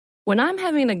When I'm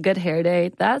having a good hair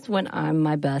day, that's when I'm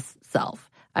my best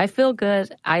self. I feel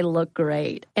good, I look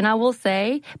great. And I will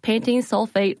say, Pantene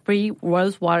sulfate-free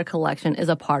Rose Water Collection is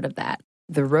a part of that.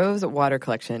 The Rose Water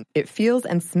Collection. It feels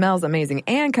and smells amazing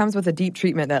and comes with a deep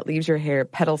treatment that leaves your hair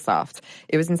petal soft.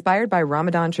 It was inspired by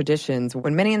Ramadan traditions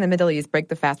when many in the Middle East break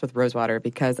the fast with rose water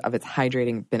because of its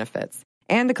hydrating benefits.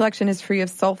 And the collection is free of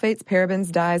sulfates,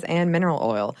 parabens, dyes, and mineral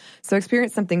oil. So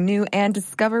experience something new and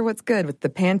discover what's good with the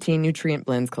Pantene Nutrient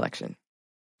Blends collection.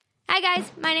 Hi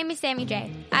guys, my name is Sammy J.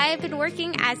 I've been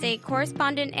working as a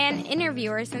correspondent and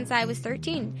interviewer since I was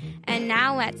 13. And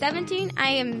now at 17,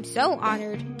 I am so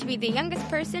honored to be the youngest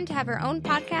person to have her own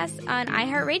podcast on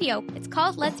iHeartRadio. It's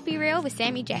called Let's Be Real with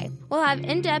Sammy J. We'll have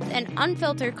in-depth and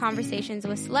unfiltered conversations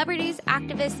with celebrities,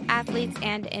 activists, athletes,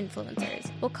 and influencers.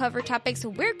 We'll cover topics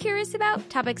we're curious about,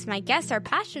 topics my guests are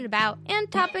passionate about, and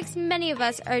topics many of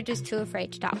us are just too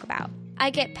afraid to talk about. I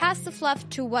get past the fluff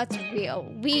to what's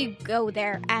real. We go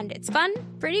there, and it's fun,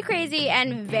 pretty crazy,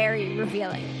 and very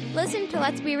revealing. Listen to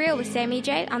Let's Be Real with Sammy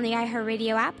J on the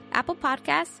iHeartRadio app, Apple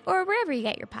Podcasts, or wherever you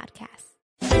get your podcasts.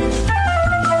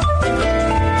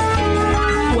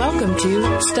 Welcome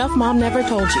to Stuff Mom Never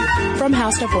Told You from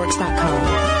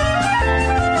HowStuffWorks.com.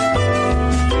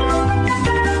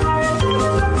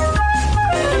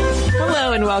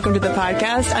 Hello and welcome to the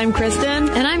podcast. I'm Kristen.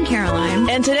 And I'm Caroline.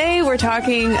 And today we're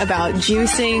talking about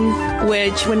juicing,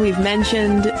 which when we've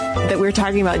mentioned that we're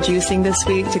talking about juicing this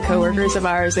week to coworkers of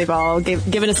ours, they've all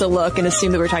given us a look and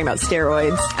assumed that we're talking about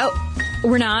steroids. Oh,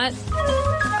 we're not?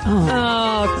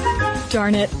 Oh,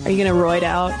 darn it. Are you going to roid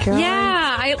out, Caroline?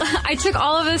 Yeah, I took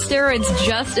all of those steroids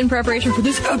just in preparation for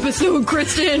this episode,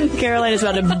 Kristen. Caroline is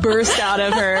about to burst out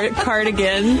of her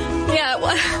cardigan. Yeah,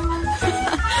 well,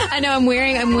 I know I'm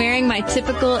wearing my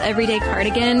typical everyday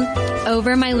cardigan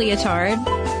over my leotard.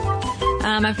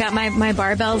 I've got my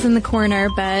barbells in the corner,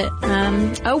 but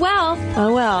oh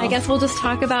well. I guess we'll just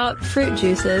talk about fruit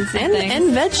juices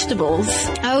and vegetables.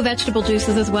 Oh, vegetable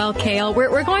juices as well. Kale.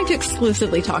 We're going to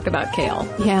exclusively talk about kale.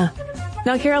 Yeah.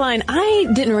 Now, Caroline, I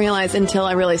didn't realize until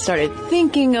I really started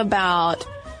thinking about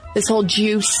this whole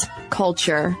juice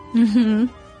culture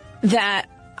that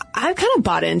I've kind of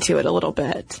bought into it a little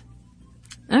bit.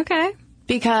 Okay.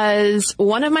 Because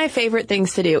one of my favorite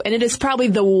things to do, and it is probably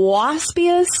the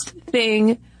waspiest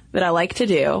thing that I like to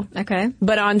do. Okay.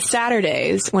 But on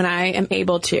Saturdays, when I am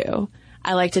able to,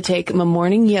 I like to take my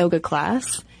morning yoga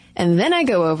class, and then I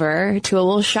go over to a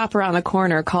little shop around the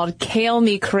corner called Kale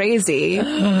Me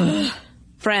Crazy.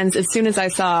 Friends, as soon as I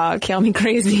saw Kale Me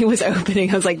Crazy was opening,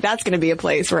 I was like, that's going to be a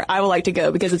place where I would like to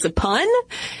go because it's a pun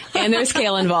and there's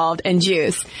kale involved and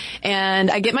juice. And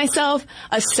I get myself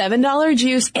a $7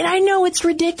 juice, and I know it's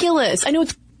ridiculous. I know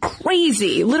it's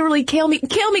crazy. Literally, kale me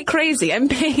crazy. I'm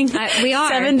paying we are.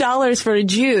 $7 for a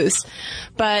juice,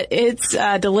 but it's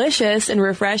delicious and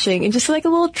refreshing and just like a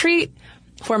little treat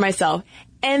for myself.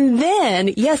 And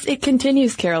then, yes, it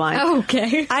continues, Caroline.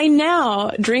 Okay. I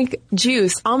now drink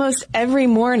juice almost every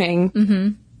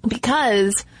morning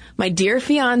because my dear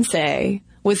fiancé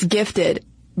was gifted,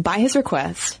 by his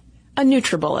request, a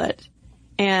NutriBullet.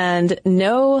 And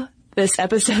no, this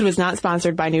episode was not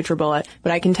sponsored by NutriBullet,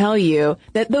 but I can tell you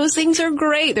that those things are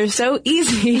great. They're so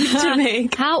easy to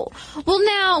make. Well,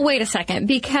 now, wait a second,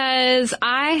 because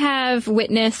I have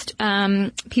witnessed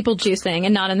people juicing,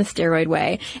 and not in the steroid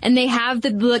way, and they have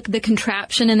the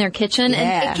contraption in their kitchen,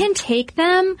 and it can take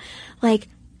them, like,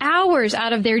 hours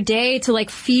out of their day to, like,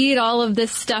 feed all of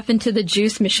this stuff into the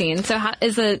juice machine. So how,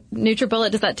 is a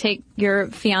NutriBullet, does that take your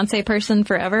fiancé person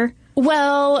forever?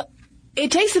 Well, it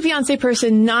takes the fiancé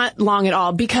person not long at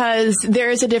all, because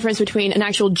there is a difference between an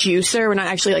actual juicer. We're not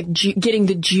actually like getting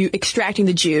extracting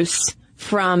the juice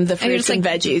from the fruits and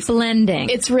veggies. Blending.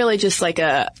 It's really just like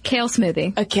a kale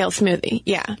smoothie. A kale smoothie,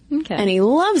 yeah. Okay. And he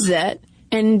loves it.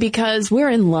 And because we're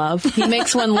in love, he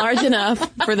makes one large enough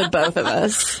for the both of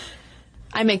us.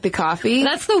 I make the coffee.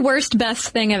 That's the worst, best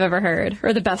thing I've ever heard.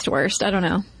 Or the best, worst. I don't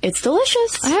know. It's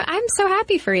delicious. I'm so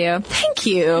happy for you. Thank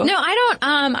you. No,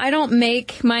 I don't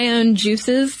make my own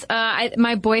juices.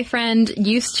 My boyfriend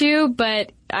used to,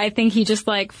 but I think he just,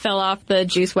 like, fell off the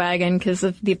juice wagon because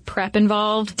of the prep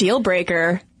involved. Deal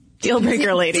breaker. Deal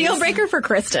breaker, ladies. Deal breaker for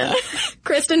Kristen.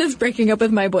 Kristen is breaking up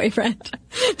with my boyfriend.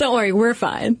 Don't worry, we're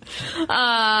fine. No,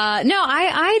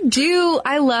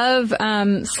 I love,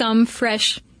 some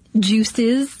fresh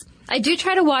juices. I do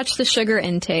try to watch the sugar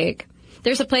intake.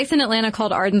 There's a place in Atlanta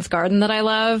called Arden's Garden that I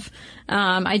love.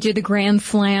 I do the Grand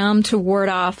Slam to ward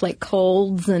off, like,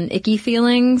 colds and icky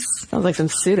feelings. Sounds like some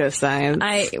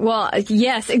pseudoscience. Well,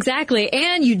 yes, exactly.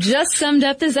 And you just summed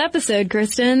up this episode,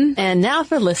 Kristen. And now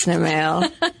for listener mail.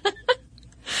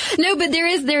 No, but there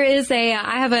is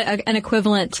I have an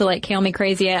equivalent to like Kale Me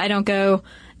Crazy. I don't go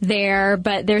there,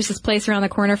 but there's this place around the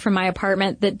corner from my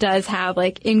apartment that does have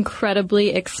like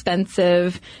incredibly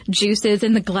expensive juices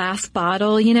in the glass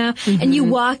bottle, you know? Mm-hmm. And you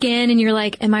walk in and you're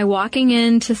like, am I walking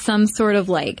into some sort of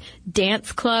like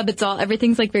dance club?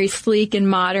 Everything's like very sleek and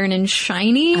modern and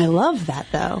shiny. I love that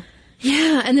though.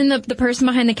 Yeah, and then the person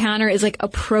behind the counter is like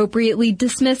appropriately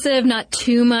dismissive, not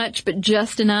too much, but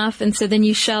just enough. And so then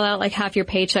you shell out like half your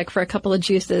paycheck for a couple of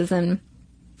juices, and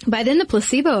by then the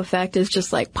placebo effect is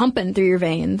just like pumping through your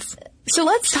veins. So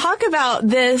let's talk about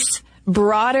this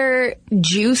broader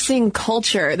juicing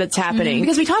culture that's happening.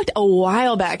 Because we talked a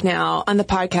while back now on the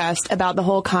podcast about the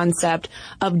whole concept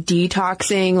of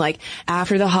detoxing. Like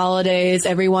after the holidays,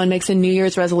 everyone makes a New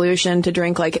Year's resolution to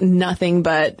drink like nothing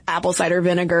but apple cider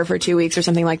vinegar for 2 weeks or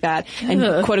something like that and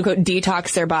quote unquote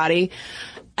detox their body.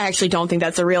 I actually don't think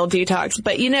that's a real detox,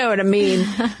 but you know what I mean.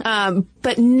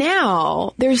 But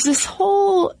now there's this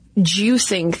whole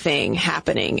juicing thing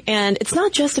happening, and it's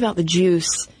not just about the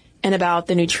juice and about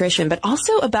the nutrition, but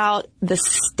also about the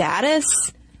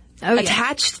status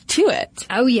attached to it.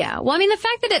 Oh, yeah. Well, I mean, the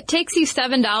fact that it takes you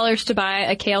 $7 to buy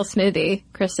a kale smoothie,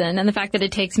 Kristen, and the fact that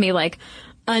it takes me like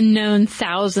unknown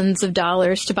thousands of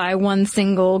dollars to buy one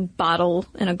single bottle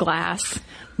in a glass.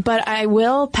 But I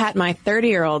will pat my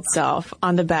 30-year-old self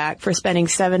on the back for spending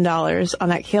 $7 on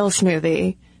that kale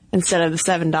smoothie instead of the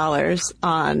 $7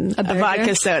 on a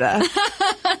vodka soda,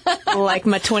 like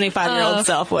my 25-year-old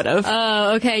self would have.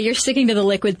 Oh, okay. You're sticking to the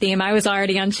liquid theme. I was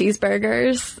already on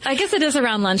cheeseburgers. I guess it is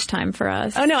around lunchtime for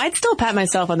us. Oh, no, I'd still pat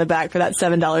myself on the back for that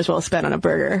 $7 well spent on a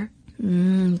burger.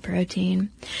 Protein.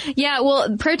 Yeah,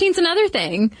 well, protein's another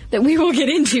thing that we will get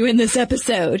into in this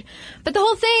episode. But the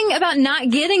whole thing about not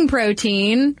getting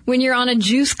protein when you're on a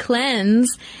juice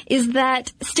cleanse is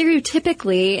that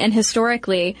stereotypically and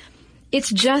historically,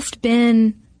 it's just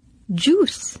been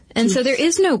juice. And so there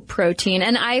is no protein.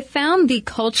 And I found the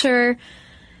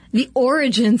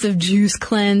origins of juice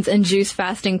cleanse and juice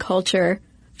fasting culture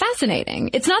fascinating.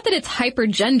 It's not that it's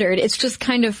hyper-gendered. It's just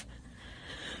kind of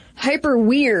hyper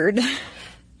weird.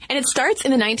 And it starts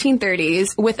in the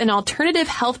 1930s with an alternative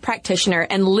health practitioner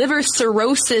and liver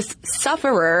cirrhosis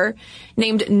sufferer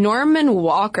named Norman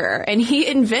Walker. And he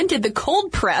invented the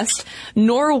cold-pressed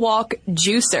Norwalk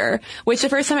juicer, which the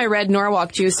first time I read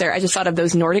Norwalk juicer, I just thought of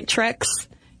those Nordic Treks.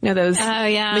 You know, those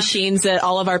machines that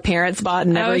all of our parents bought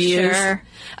and never used. Sure.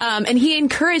 And he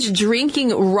encouraged drinking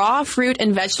raw fruit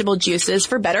and vegetable juices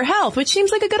for better health, which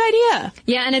seems like a good idea.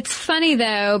 Yeah, and it's funny,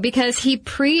 though, because he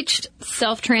preached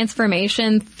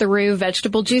self-transformation through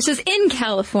vegetable juices in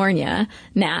California,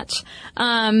 Natch.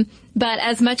 But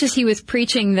as much as he was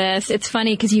preaching this, it's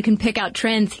funny because you can pick out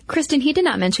trends. Kristen, he did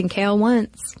not mention kale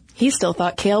once. He still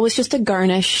thought kale was just a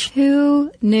garnish.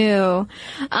 Who knew?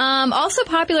 Also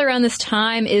popular around this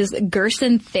time is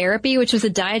Gerson therapy, which was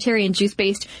a dietary and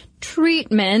juice-based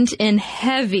treatment in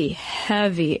heavy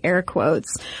air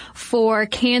quotes for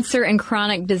cancer and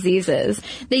chronic diseases.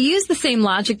 They use the same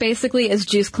logic basically as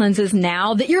juice cleanses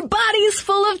now, that your body's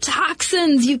full of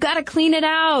toxins. You've got to clean it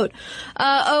out.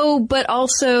 But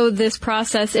also this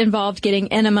process involved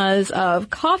getting enemas of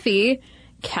coffee,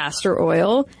 castor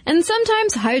oil, and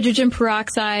sometimes hydrogen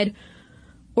peroxide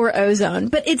or ozone.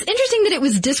 But it's interesting that it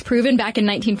was disproven back in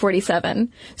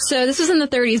 1947. So this was in the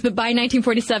 30s, but by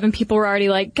 1947, people were already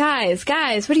like, guys,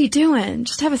 what are you doing?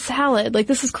 Just have a salad. Like,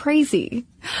 this is crazy.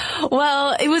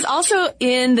 Well, it was also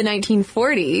in the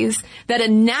 1940s that a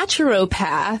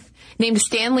naturopath named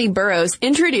Stanley Burroughs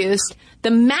introduced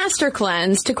the Master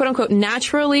Cleanse to quote-unquote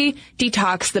naturally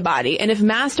detox the body. And if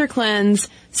Master Cleanse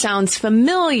sounds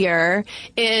familiar,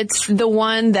 it's the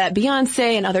one that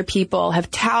Beyonce and other people have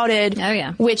touted,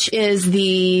 which is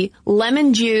the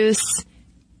lemon juice,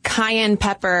 cayenne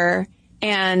pepper,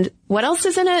 and what else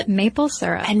is in it? Maple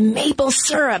syrup. And maple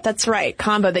syrup, that's right,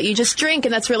 combo that you just drink,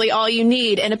 and that's really all you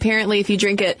need. And apparently if you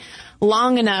drink it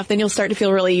long enough, then you'll start to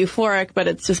feel really euphoric, but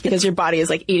it's just because your body is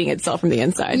like eating itself from the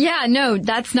inside. Yeah, no,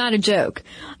 that's not a joke.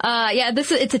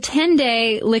 It's a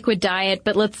 10-day liquid diet,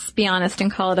 but let's be honest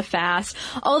and call it a fast.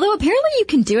 Although apparently you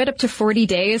can do it up to 40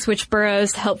 days, which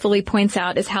Burroughs helpfully points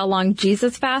out is how long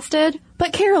Jesus fasted.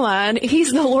 But Caroline,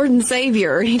 he's the Lord and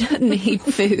Savior. He doesn't need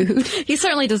food. He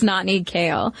certainly does not need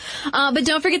kale. But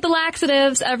don't forget the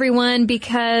laxatives, everyone,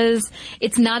 because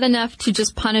it's not enough to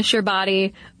just punish your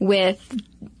body with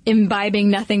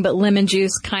imbibing nothing but lemon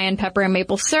juice, cayenne pepper, and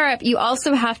maple syrup. You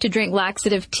also have to drink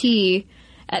laxative tea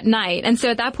at night. And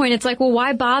so at that point, it's like, well,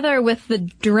 why bother with the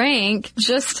drink?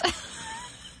 Just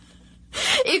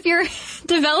if you're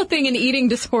developing an eating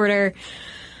disorder,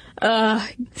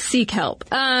 Seek help.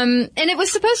 And it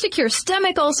was supposed to cure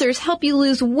stomach ulcers, help you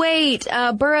lose weight.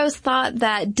 Burroughs thought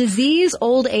that disease,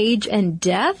 old age, and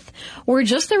death were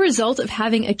just the result of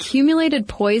having accumulated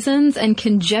poisons and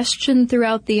congestion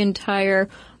throughout the entire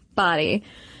body.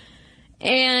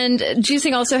 And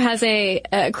juicing also has a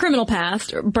criminal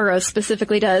past, Burroughs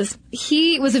specifically does.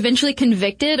 He was eventually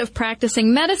convicted of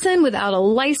practicing medicine without a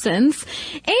license.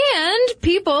 And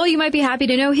people, you might be happy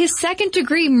to know, his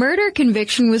second-degree murder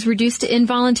conviction was reduced to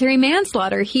involuntary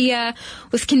manslaughter. He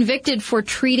was convicted for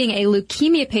treating a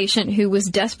leukemia patient who was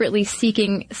desperately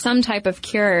seeking some type of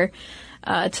cure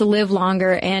to live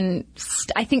longer, and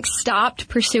I think stopped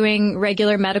pursuing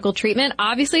regular medical treatment.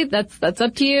 Obviously, that's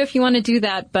up to you if you want to do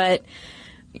that, but,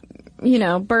 you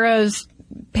know, Burroughs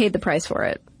paid the price for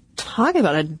it. Talk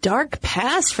about a dark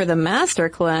past for the Master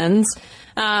Cleanse.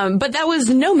 But that was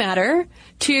no matter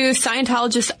to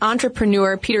Scientologist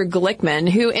entrepreneur Peter Glickman,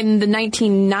 who in the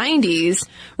 1990s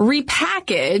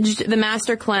repackaged the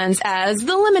Master Cleanse as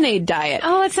the lemonade diet.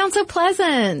 Oh, it sounds so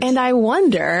pleasant. And I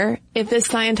wonder if this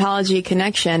Scientology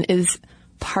connection is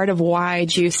part of why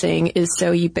juicing is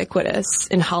so ubiquitous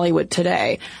in Hollywood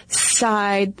today.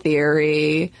 Side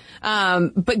theory.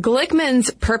 But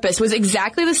Glickman's purpose was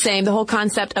exactly the same. The whole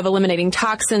concept of eliminating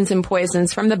toxins and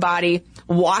poisons from the body,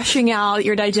 washing out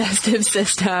your digestive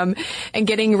system, and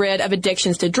getting rid of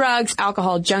addictions to drugs,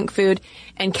 alcohol, junk food,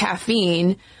 and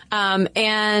caffeine.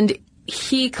 And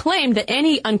he claimed that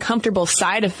any uncomfortable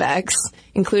side effects,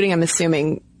 including, I'm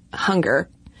assuming, hunger,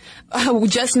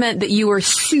 just meant that you were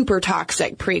super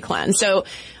toxic pre-cleanse. So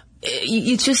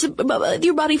it's just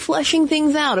your body flushing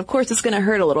things out. Of course, it's going to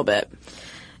hurt a little bit.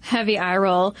 Heavy eye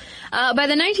roll. By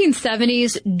the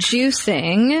 1970s,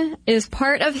 juicing is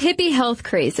part of hippie health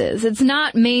crazes. It's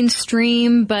not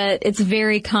mainstream, but it's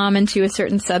very common to a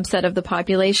certain subset of the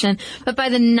population. But by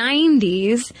the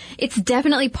 90s, it's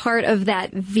definitely part of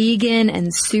that vegan and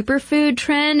superfood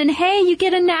trend. And hey, you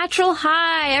get a natural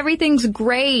high. Everything's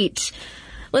great.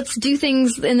 Let's do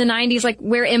things in the 90s like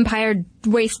wear Empire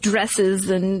waist dresses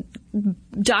and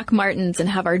Doc Martens and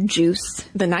have our juice.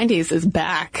 The 90s is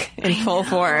back in full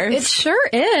force. It sure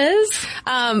is.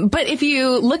 But if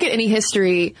you look at any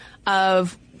history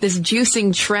of this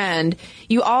juicing trend,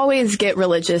 you always get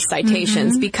religious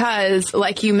citations because,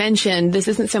 like you mentioned, this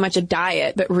isn't so much a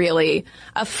diet, but really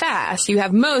a fast. You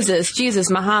have Moses, Jesus,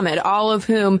 Muhammad, all of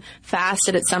whom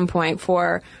fasted at some point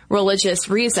for religious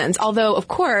reasons. Although, of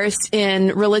course, in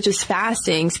religious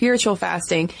fasting, spiritual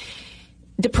fasting,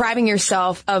 depriving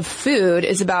yourself of food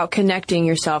is about connecting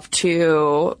yourself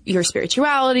to your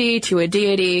spirituality, to a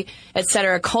deity,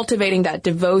 etc., cultivating that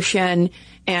devotion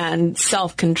and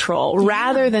self-control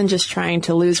rather than just trying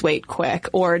to lose weight quick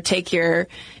or take your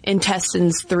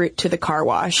intestines through to the car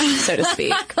wash, so to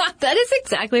speak. That is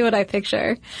exactly what I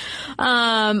picture.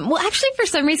 Well, actually, for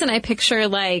some reason, I picture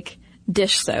like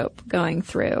dish soap going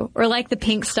through, or like the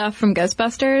pink stuff from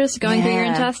Ghostbusters going through your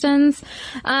intestines.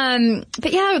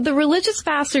 But yeah, the religious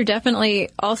fasts are definitely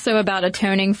also about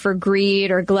atoning for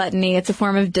greed or gluttony. It's a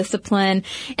form of discipline.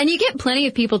 And you get plenty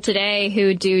of people today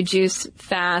who do juice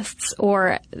fasts,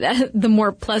 or the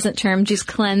more pleasant term, juice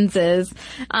cleanses.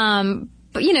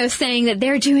 But, you know, saying that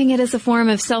they're doing it as a form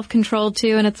of self-control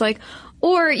too. And it's like,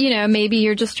 or, you know, maybe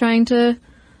you're just trying to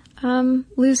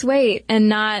lose weight and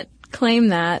not claim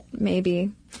that, maybe.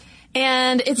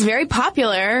 And it's very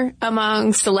popular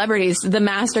among celebrities. The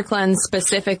Master Cleanse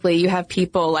specifically, you have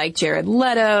people like Jared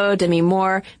Leto, Demi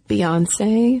Moore,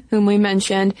 Beyonce, whom we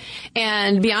mentioned.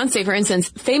 And Beyonce, for instance,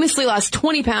 famously lost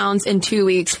 20 pounds in 2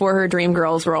 weeks for her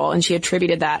Dreamgirls role, and she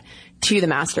attributed that to the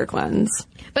Master Cleanse.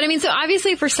 But I mean, so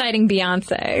obviously if we're citing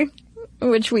Beyonce,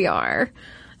 which we are,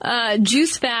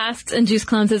 juice fasts and juice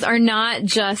cleanses are not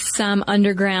just some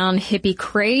underground hippie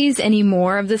craze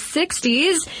anymore of the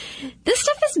 60s. This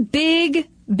stuff is big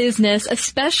business,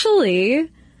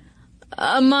 especially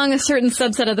among a certain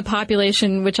subset of the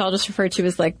population, which I'll just refer to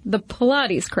as like the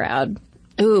Pilates crowd.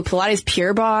 Ooh, Pilates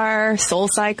Pure Barre, Soul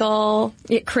Cycle.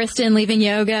 Kristen leaving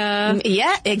yoga.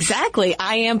 Yeah, exactly.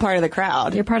 I am part of the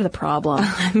crowd. You're part of the problem.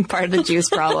 I'm part of the juice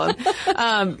problem.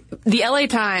 The LA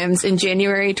Times in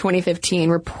January 2015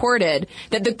 reported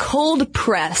that the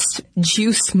cold-pressed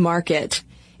juice market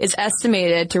is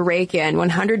estimated to rake in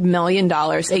 $100 million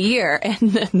a year.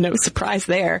 And no surprise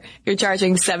there. You're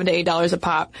charging $7 to $8 a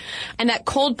pop. And that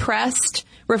cold-pressed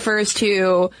refers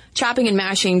to chopping and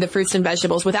mashing the fruits and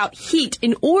vegetables without heat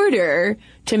in order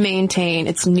to maintain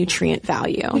its nutrient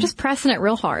value. You're just pressing it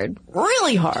real hard.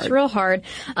 Really hard. It's real hard.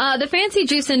 The fancy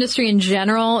juice industry in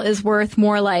general is worth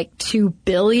more like $2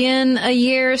 billion a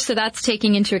year. So that's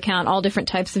taking into account all different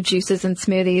types of juices and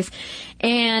smoothies.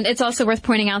 And it's also worth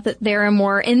pointing out that there are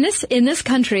more in this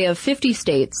country of 50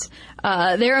 states.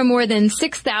 There are more than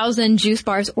 6,000 juice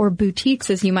bars, or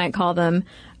boutiques as you might call them,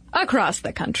 across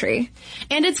the country.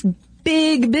 And it's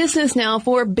big business now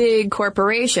for big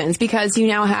corporations, because you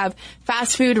now have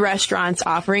fast food restaurants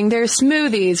offering their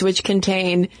smoothies, which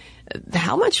contain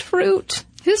how much fruit?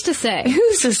 Who's to say?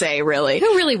 Who's to say, really?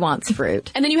 Who really wants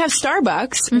fruit? And then you have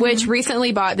Starbucks, which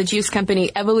recently bought the juice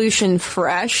company Evolution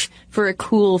Fresh for a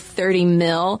cool $30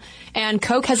 million. And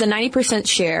Coke has a 90%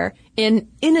 share in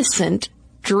innocent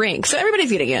drinks. So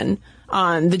everybody's getting in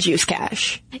on the juice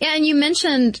cash. Yeah, and you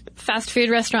mentioned fast food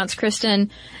restaurants, Kristen.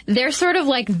 They're sort of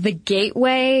like the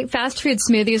gateway. Fast food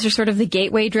smoothies are sort of the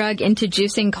gateway drug into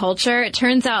juicing culture. It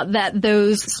turns out that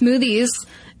those smoothies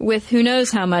with who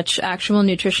knows how much actual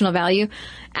nutritional value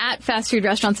at fast food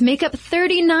restaurants make up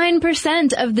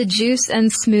 39% of the juice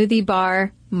and smoothie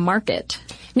bar market.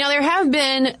 Now, there have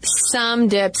been some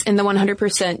dips in the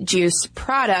 100% juice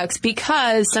products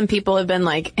because some people have been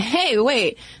like, hey,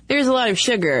 wait, there's a lot of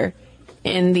sugar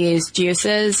in these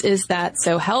juices. Is that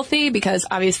so healthy? Because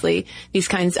obviously these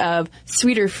kinds of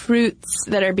sweeter fruits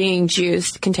that are being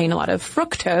juiced contain a lot of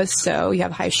fructose, so you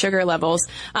have high sugar levels.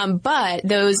 But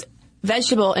those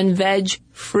vegetable and veg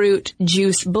fruit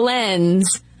juice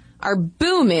blends are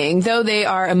booming, though they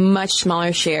are a much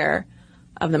smaller share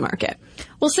of the market.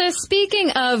 Well, so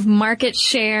speaking of market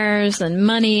shares and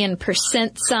money and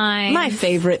percent signs. My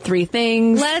favorite three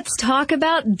things. Let's talk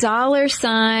about dollar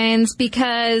signs,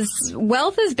 because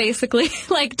wealth is basically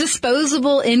like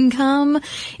disposable income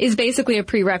is basically a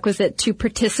prerequisite to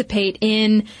participate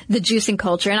in the juicing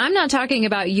culture. And I'm not talking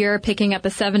about you're picking up a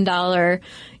 $7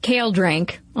 kale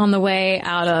drink on the way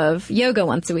out of yoga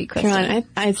once a week, Kristen. Caroline,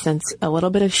 I sense a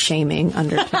little bit of shaming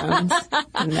undertones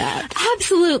in that.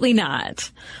 Absolutely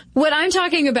not. What I'm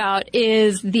talking about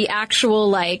is the actual,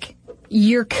 like,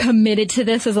 you're committed to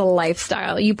this as a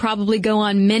lifestyle. You probably go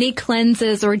on many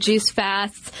cleanses or juice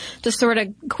fasts to sort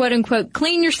of, quote unquote,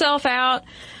 clean yourself out.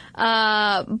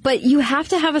 But you have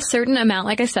to have a certain amount,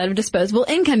 like I said, of disposable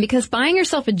income, because buying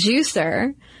yourself a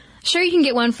juicer, sure, you can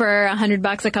get one for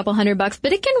 $100, a couple $100,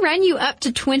 but it can run you up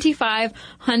to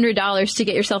 $2,500 to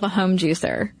get yourself a home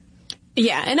juicer.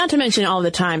 Yeah, and not to mention all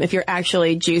the time, if you're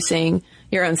actually juicing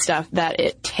your own stuff, that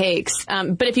it takes.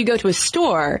 But if you go to a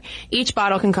store, each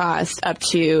bottle can cost up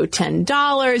to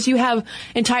 $10. You have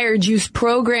entire juice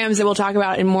programs that we'll talk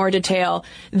about in more detail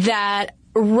that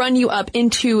run you up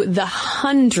into the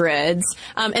hundreds.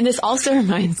 And this also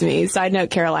reminds me, side note,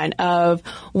 Caroline, of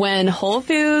when Whole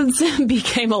Foods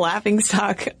became a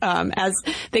laughingstock, as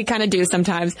they kind of do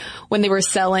sometimes, when they were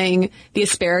selling the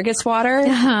asparagus water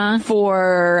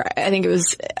for, I think it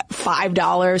was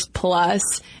 $5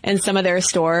 plus in some of their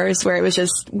stores, where it was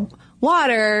just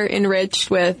water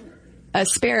enriched with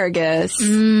asparagus.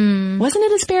 Wasn't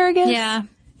it asparagus? Yeah.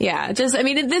 Yeah. Just, I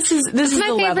mean, this is my the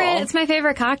favorite. level. It's my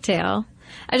favorite cocktail.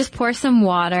 I just pour some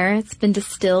water. It's been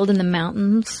distilled in the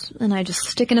mountains, and I just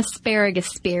stick an asparagus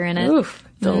spear in it. Oof,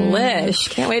 delish.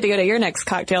 Can't wait to go to your next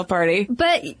cocktail party.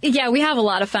 But yeah, we have a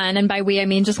lot of fun, and by we I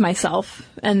mean just myself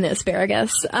and the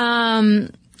asparagus.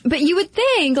 But you would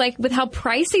think, like, with how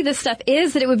pricey this stuff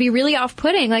is, that it would be really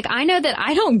off-putting. Like, I know that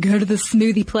I don't go to the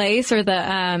smoothie place or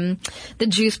the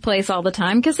juice place all the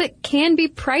time, because it can be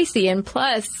pricey, and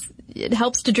plus, it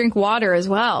helps to drink water as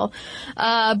well.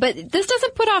 But this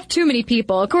doesn't put off too many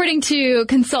people. According to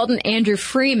consultant Andrew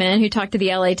Freeman, who talked to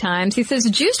the LA Times, he says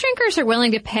juice drinkers are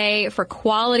willing to pay for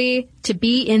quality to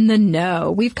be in the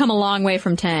know. We've come a long way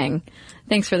from Tang.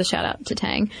 Thanks for the shout out to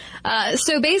Tang.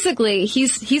 So basically,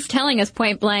 he's telling us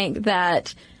point blank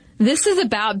that this is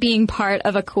about being part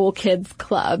of a cool kids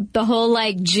club. The whole,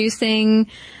 like, juicing,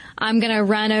 I'm going to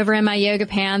run over in my yoga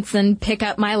pants and pick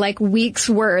up my, like, week's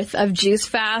worth of Juice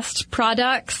Fast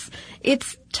products.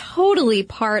 It's totally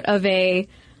part of a,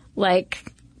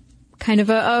 like, kind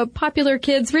of a popular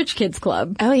kids, rich kids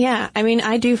club. Oh, yeah. I mean,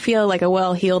 I do feel like a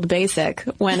well-heeled basic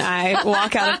when I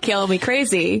walk out of Kill Me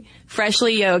Crazy,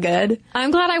 freshly yogaed. I'm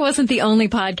glad I wasn't the only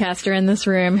podcaster in this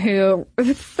room who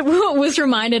was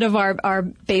reminded of our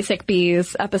Basic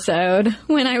Bees episode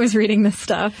when I was reading this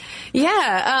stuff.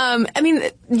 Yeah. I mean,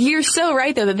 you're so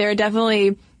right, though, that there are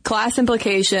definitely class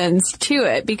implications to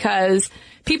it, because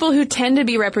people who tend to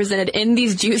be represented in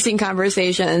these juicing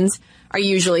conversations are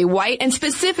usually white, and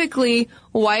specifically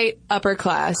white upper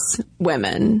class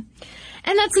women.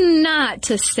 And that's not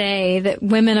to say that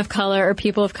women of color or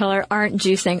people of color aren't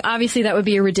juicing. Obviously, that would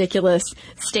be a ridiculous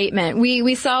statement.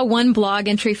 We saw one blog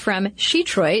entry from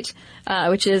Shetroit,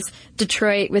 which is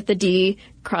Detroit with the D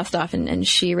crossed off and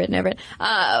she written over it.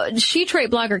 Shetroit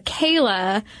blogger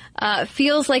Kayla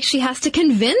feels like she has to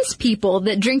convince people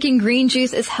that drinking green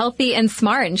juice is healthy and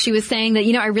smart. And she was saying that,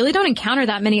 I really don't encounter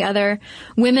that many other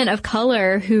women of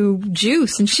color who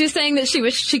juice. And she was saying that she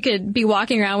wished she could be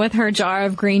walking around with her jar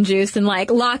of green juice and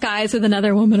lock eyes with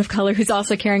another woman of color who's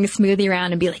also carrying a smoothie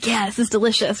around and be like, yeah, this is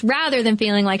delicious, rather than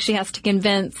feeling like she has to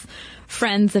convince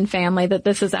friends and family that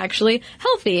this is actually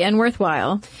healthy and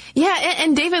worthwhile. Yeah,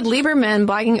 and David Lieberman,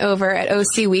 blogging over at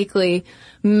OC Weekly,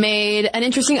 made an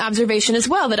interesting observation as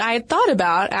well that I had thought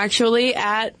about actually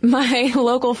at my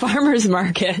local farmer's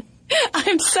market.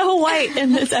 I'm so white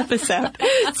in this episode.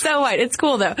 So white. It's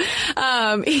cool though.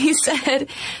 He said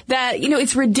that,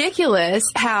 it's ridiculous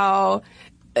how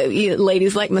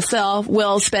ladies like myself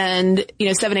will spend,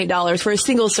 $7, $8 for a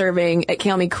single serving at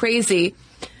Kale Me Crazy.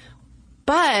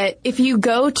 But if you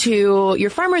go to your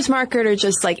farmer's market or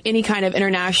just any kind of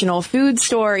international food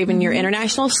store, even your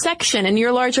international section in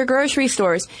your larger grocery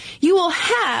stores, you will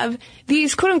have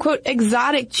these quote unquote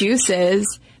exotic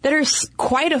juices that are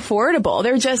quite affordable.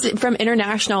 They're just from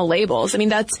international labels. I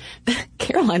mean,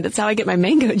 Caroline, that's how I get my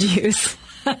mango juice.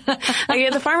 At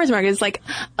the farmer's market, it's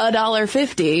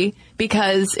 $1.50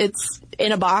 because it's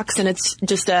in a box and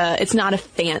it's not a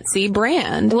fancy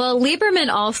brand. Well, Lieberman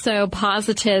also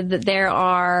posited that there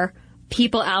are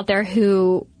people out there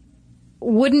who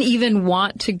wouldn't even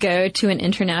want to go to an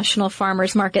international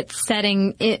farmer's market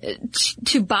setting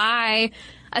to buy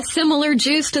a similar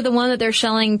juice to the one that they're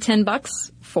selling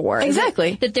 $10 for.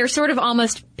 Exactly. That they're sort of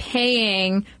almost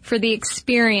paying for the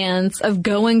experience of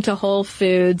going to Whole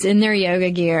Foods in their yoga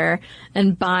gear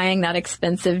and buying that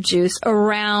expensive juice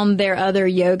around their other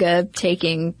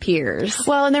yoga-taking peers.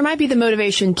 Well, and there might be the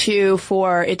motivation, too,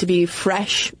 for it to be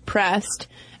fresh pressed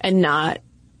and not,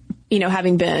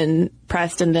 having been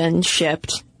pressed and then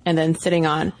shipped and then sitting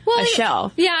on a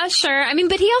shelf. Yeah, sure. I mean,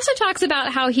 but he also talks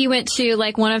about how he went to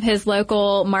one of his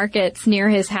local markets near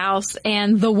his house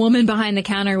and the woman behind the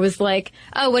counter was like,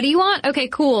 oh, what do you want? Okay,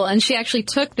 cool. And she actually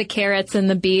took the carrots and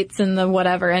the beets and the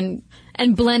whatever and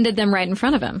blended them right in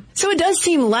front of him. So it does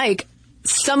seem like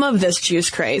some of this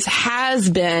juice craze has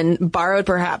been borrowed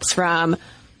perhaps from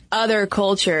other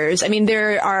cultures. I mean,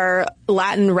 there are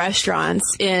Latin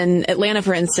restaurants in Atlanta,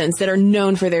 for instance, that are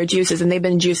known for their juices, and they've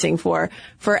been juicing for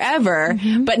forever.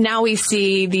 Mm-hmm. But now we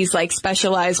see these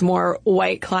specialized, more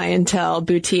white clientele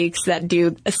boutiques that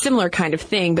do a similar kind of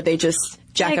thing, but they just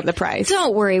jack up the price.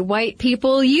 Don't worry, white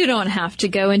people. You don't have to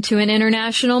go into an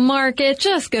international market.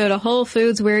 Just go to Whole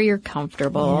Foods where you're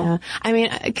comfortable. Yeah. I mean,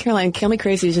 Caroline, Kale Me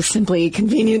Crazy is just simply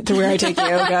convenient to where I take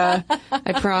yoga.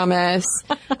 I promise.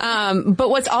 But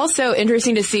what's also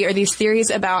interesting to see are these theories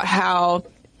about how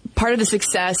part of the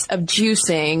success of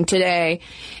juicing today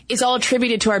is all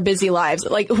attributed to our busy lives.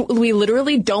 We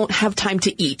literally don't have time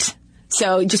to eat.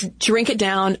 So just drink it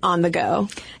down on the go.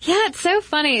 Yeah, it's so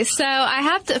funny. So I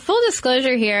have to, full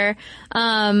disclosure here,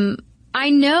 I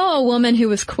know a woman who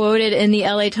was quoted in the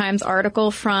LA Times article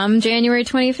from January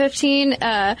 2015.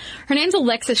 Her name's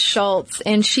Alexis Schultz,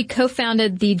 and she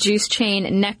co-founded the juice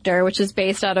chain Nectar, which is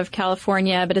based out of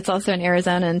California, but it's also in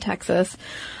Arizona and Texas.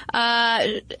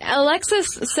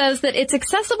 Alexis says that it's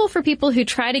accessible for people who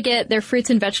try to get their fruits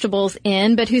and vegetables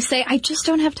in, but who say, I just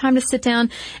don't have time to sit down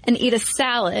and eat a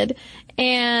salad.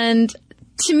 And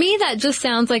to me, that just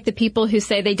sounds like the people who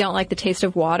say they don't like the taste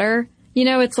of water.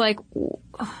 It's like,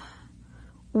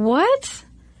 what?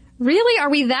 Really? Are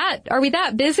we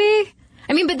that busy?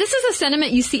 I mean, but this is a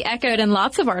sentiment you see echoed in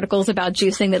lots of articles about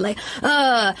juicing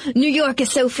that New York is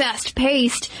so fast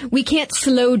paced. We can't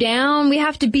slow down. We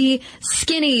have to be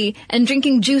skinny and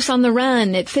drinking juice on the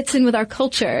run. It fits in with our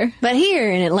culture. But here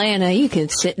in Atlanta, you can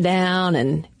sit down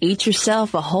and eat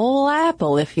yourself a whole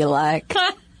apple if you like.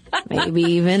 Maybe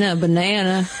even a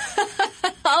banana.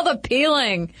 All the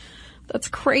peeling. That's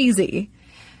crazy.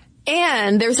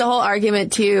 And there's a whole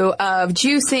argument, too, of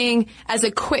juicing as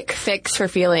a quick fix for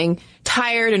feeling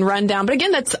tired and run down. But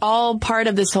again, that's all part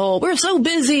of this whole, we're so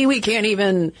busy, we can't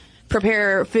even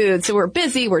prepare food. So we're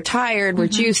busy, we're tired, we're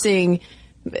juicing.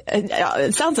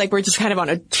 It sounds like we're just kind of on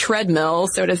a treadmill,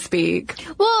 so to speak.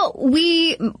 Well,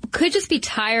 we could just be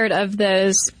tired of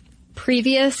those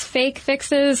previous fake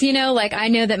fixes, I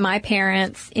know that my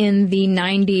parents in the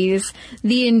 90s,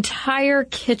 the entire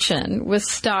kitchen was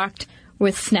stocked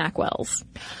with SnackWells.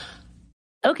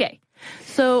 Okay,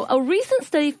 so a recent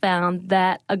study found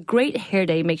that a great hair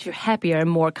day makes you happier and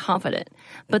more confident.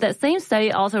 But that same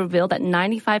study also revealed that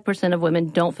 95% of women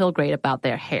don't feel great about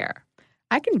their hair.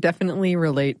 I can definitely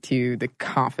relate to the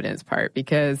confidence part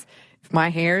because if my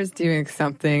hair is doing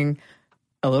something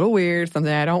a little weird,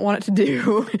 something I don't want it to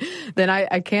do, then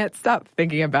I can't stop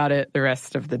thinking about it the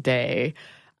rest of the day.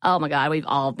 Oh my God, we've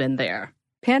all been there.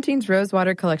 Pantene's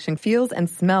Rosewater collection feels and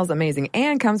smells amazing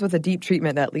and comes with a deep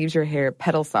treatment that leaves your hair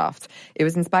petal soft. It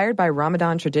was inspired by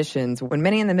Ramadan traditions when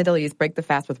many in the Middle East break the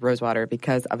fast with rosewater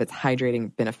because of its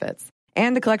hydrating benefits.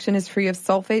 And the collection is free of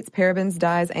sulfates, parabens,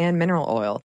 dyes, and mineral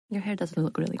oil. Your hair does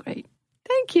look really great.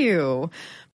 Thank you.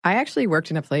 I actually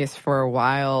worked in a place for a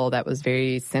while that was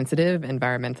very sensitive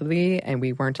environmentally, and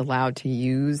we weren't allowed to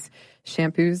use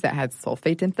shampoos that had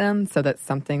sulfate in them, so that's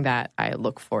something that I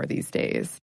look for these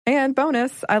days. And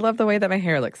bonus, I love the way that my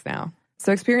hair looks now.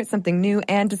 So experience something new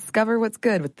and discover what's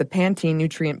good with the Pantene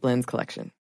Nutrient Blends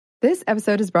collection. This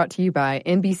episode is brought to you by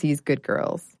NBC's Good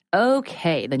Girls.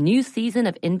 Okay, the new season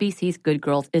of NBC's Good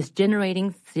Girls is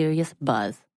generating serious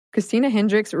buzz. Christina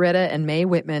Hendricks, Retta, and Mae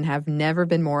Whitman have never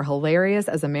been more hilarious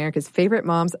as America's favorite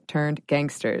moms turned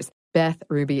gangsters, Beth,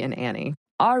 Ruby, and Annie.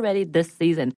 Already this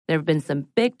season, there have been some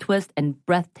big twists and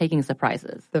breathtaking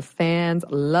surprises. The fans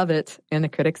love it, and the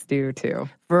critics do too.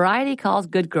 Variety calls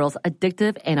Good Girls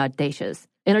addictive and audacious.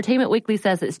 Entertainment Weekly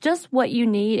says it's just what you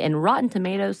need, and Rotten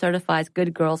Tomatoes certifies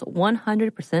Good Girls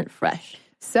 100% fresh.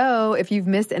 So, if you've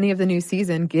missed any of the new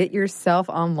season, get yourself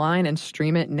online and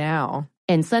stream it now.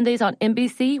 And Sundays on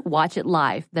NBC, watch it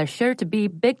live. There's sure to be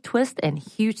big twists and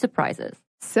huge surprises.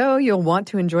 So you'll want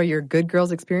to enjoy your Good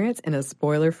Girls experience in a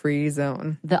spoiler-free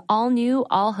zone. The all-new,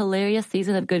 all-hilarious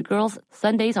season of Good Girls,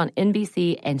 Sundays on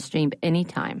NBC and streamed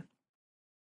anytime.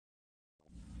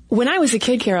 When I was a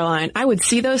kid, Caroline, I would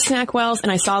see those snack wells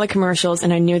and I saw the commercials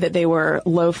and I knew that they were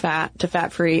low-fat to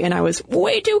fat-free, and I was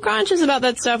way too conscious about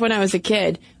that stuff when I was a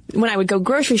kid. When I would go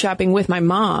grocery shopping with my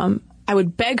mom, I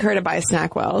would beg her to buy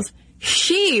snack wells.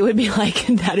 She would be like,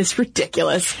 that is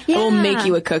ridiculous. Yeah. I will make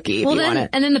you a cookie if you want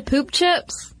it. And then the poop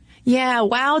chips. Yeah,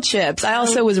 Wow chips. I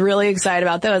also was really excited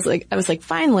about those. I was like,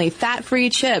 finally,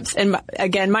 fat-free chips. And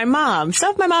again, my mom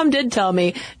did tell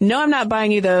me, no, I'm not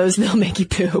buying you those. They'll make you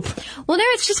poop. Well,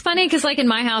 it's just funny because in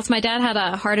my house, my dad had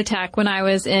a heart attack when I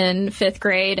was in 5th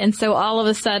grade. And so all of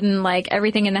a sudden,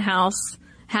 everything in the house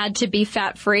had to be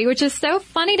fat-free, which is so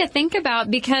funny to think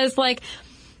about because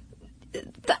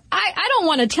I don't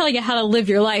want to tell you how to live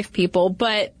your life, people,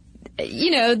 but,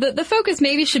 the focus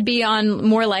maybe should be on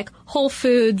more whole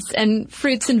foods and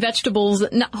fruits and vegetables.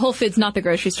 Not Whole Foods, not the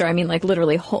grocery store. I mean,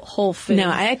 literally whole foods. No,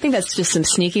 I think that's just some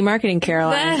sneaky marketing,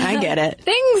 Caroline. I get it.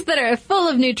 Things that are full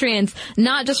of nutrients,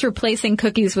 not just replacing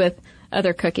cookies with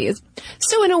other cookies.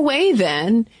 So in a way,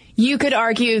 then, you could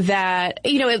argue that,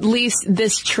 at least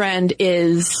this trend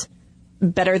is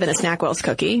better than a Snackwell's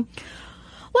cookie.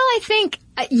 Well, I think,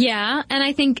 yeah, and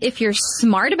I think if you're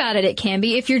smart about it, it can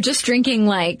be. If you're just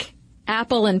drinking,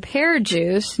 apple and pear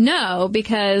juice, no,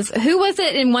 because who was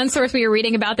it in one source we were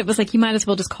reading about that was you might as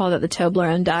well just call that the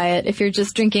Toblerone diet if you're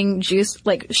just drinking juice,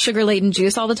 sugar-laden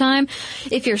juice all the time.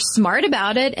 If you're smart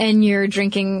about it and you're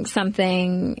drinking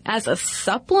something as a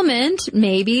supplement,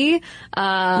 maybe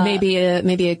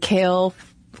a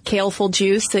kaleful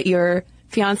juice that your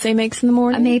fiance makes in the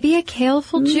morning? Maybe a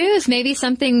kaleful juice. Maybe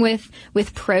something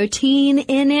with protein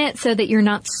in it so that you're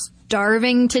not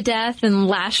starving to death and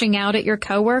lashing out at your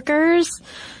coworkers.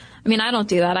 I mean, I don't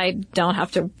do that. I don't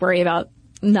have to worry about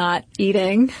not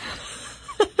eating.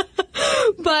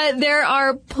 But there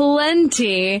are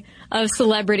plenty of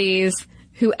celebrities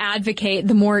who advocate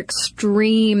the more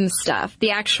extreme stuff, the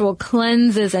actual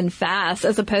cleanses and fasts,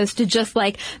 as opposed to just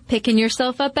picking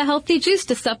yourself up a healthy juice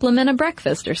to supplement a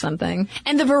breakfast or something.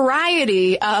 And the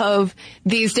variety of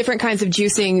these different kinds of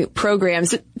juicing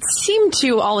programs seem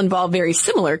to all involve very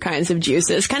similar kinds of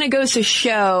juices. Kind of goes to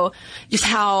show just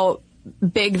how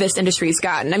big this industry's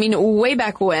gotten. I mean, way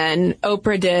back when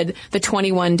Oprah did the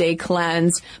 21-day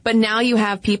cleanse, but now you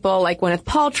have people like Gwyneth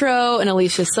Paltrow and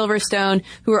Alicia Silverstone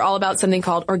who are all about something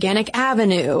called Organic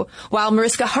Avenue, while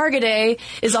Mariska Hargitay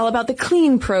is all about the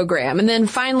clean program. And then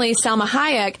finally, Salma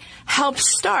Hayek helped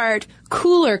start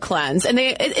Cooler Cleanse. And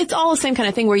it's all the same kind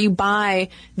of thing where you buy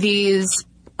these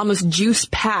almost juice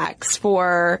packs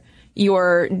for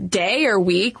your day or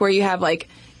week where you have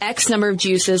X number of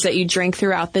juices that you drink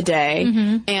throughout the day,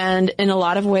 and in a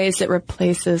lot of ways it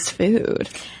replaces food.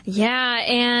 Yeah,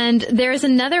 and there's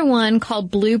another one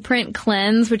called Blueprint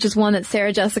Cleanse, which is one that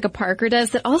Sarah Jessica Parker does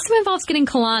that also involves getting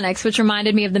colonics, which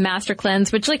reminded me of the Master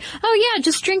Cleanse, which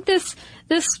just drink this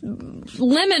this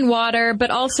lemon water,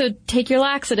 but also take your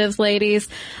laxatives, ladies.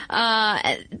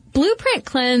 Blueprint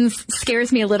Cleanse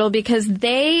scares me a little because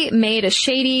they made a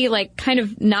shady, like kind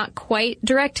of not quite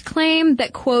direct claim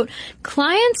that, quote,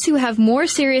 clients who have more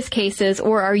serious cases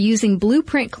or are using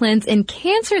Blueprint Cleanse in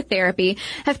cancer therapy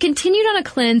have continued on a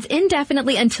cleanse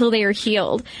indefinitely until they are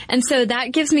healed. And so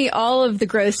that gives me all of the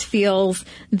gross feels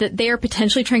that they are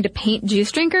potentially trying to paint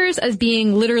juice drinkers as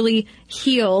being literally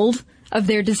healed of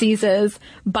their diseases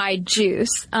by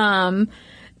juice.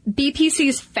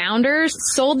 BPC's founders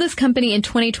sold this company in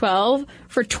 2012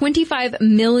 for $25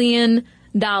 million.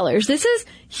 This is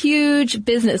huge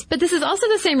business, but this is also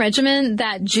the same regimen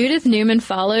that Judith Newman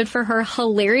followed for her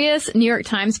hilarious New York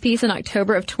Times piece in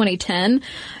October of 2010.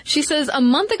 She says, a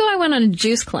month ago I went on a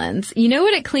juice cleanse. You know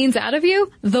what it cleans out of you?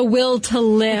 The will to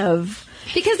live.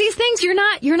 Because these things you're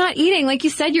not eating. Like you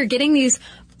said, you're getting these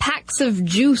packs of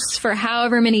juice for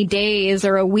however many days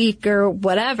or a week or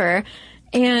whatever.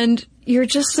 And you're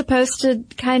just supposed to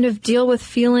kind of deal with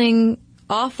feeling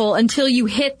awful until you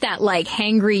hit that, like,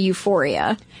 hangry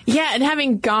euphoria. Yeah, and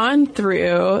having gone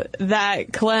through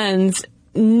that cleanse,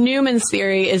 Newman's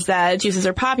theory is that juices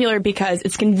are popular because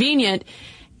it's convenient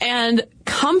and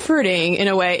comforting in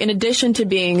a way, in addition to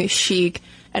being chic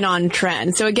and on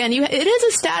trend. So again, it is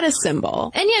a status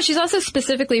symbol. And yeah, she's also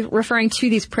specifically referring to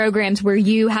these programs where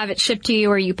you have it shipped to you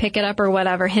or you pick it up or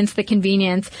whatever, hence the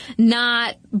convenience,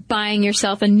 not buying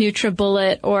yourself a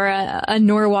NutriBullet or a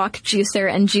Norwalk juicer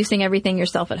and juicing everything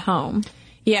yourself at home.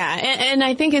 Yeah, and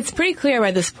I think it's pretty clear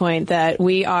by this point that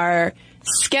we are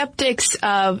skeptics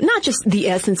of not just the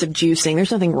essence of juicing.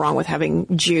 There's nothing wrong with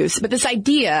having juice, but this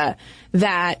idea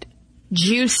that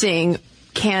juicing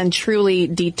can truly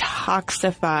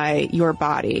detoxify your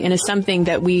body and is something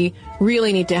that we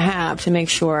really need to have to make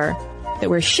sure that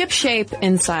we're shipshape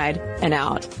inside and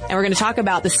out. And we're going to talk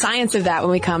about the science of that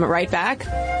when we come right back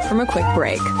from a quick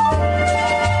break.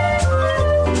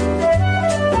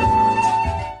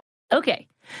 Okay.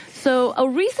 So a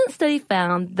recent study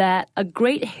found that a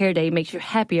great hair day makes you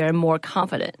happier and more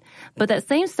confident. But that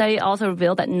same study also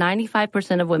revealed that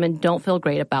 95% of women don't feel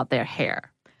great about their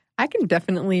hair. I can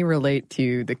definitely relate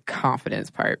to the confidence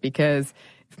part because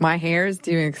if my hair is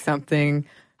doing something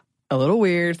a little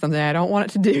weird, something I don't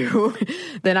want it to do,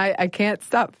 then I can't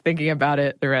stop thinking about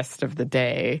it the rest of the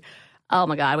day. Oh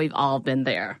my God, we've all been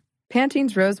there.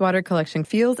 Pantene's Rosewater collection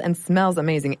feels and smells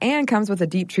amazing and comes with a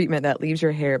deep treatment that leaves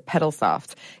your hair petal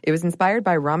soft. It was inspired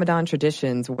by Ramadan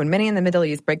traditions when many in the Middle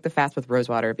East break the fast with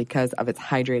rosewater because of its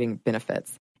hydrating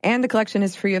benefits. And the collection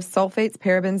is free of sulfates,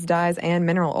 parabens, dyes, and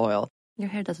mineral oil. Your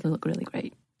hair does look really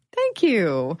great. Thank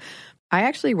you. I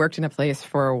actually worked in a place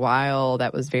for a while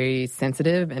that was very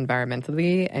sensitive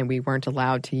environmentally, and we weren't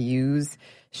allowed to use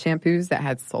shampoos that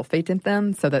had sulfate in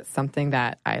them, so that's something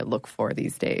that I look for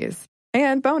these days.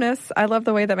 And bonus, I love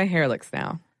the way that my hair looks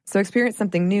now. So experience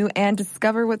something new and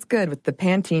discover what's good with the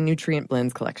Pantene Nutrient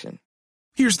Blends collection.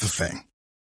 Here's the thing.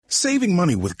 Saving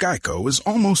money with Geico is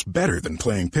almost better than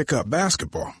playing pickup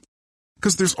basketball.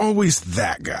 Because there's always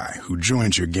that guy who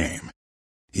joins your game.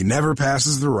 He never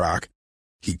passes the rock,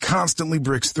 he constantly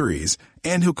bricks threes,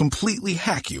 and he'll completely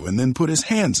hack you and then put his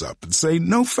hands up and say,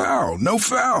 "No foul, no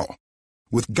foul."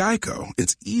 With Geico,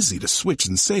 it's easy to switch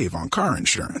and save on car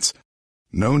insurance.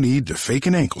 No need to fake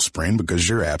an ankle sprain because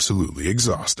you're absolutely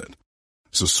exhausted.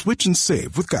 So switch and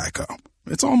save with Geico.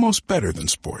 It's almost better than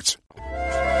sports.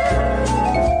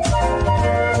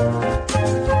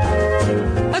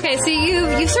 Okay, so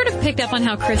you sort of picked up on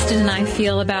how Kristen and I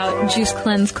feel about juice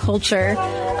cleanse culture.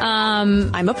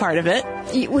 I'm a part of it.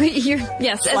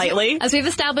 Yes. Slightly. As we've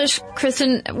established,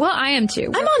 Kristen, well, I am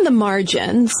too. I'm on the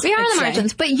margins. We are on the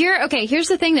margins. But here's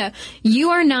the thing though.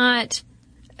 You are not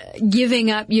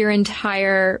giving up your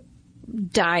entire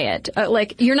diet.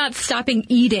 You're not stopping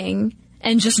eating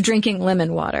and just drinking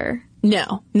lemon water.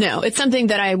 No. It's something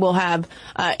that I will have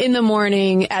in the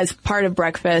morning as part of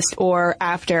breakfast or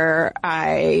after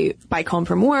I bike home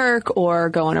from work or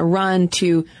go on a run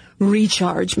to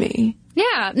recharge me.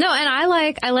 Yeah, no, and I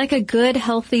like a good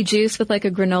healthy juice with like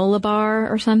a granola bar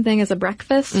or something as a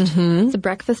breakfast. Mm-hmm. It's a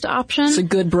breakfast option. It's a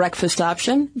good breakfast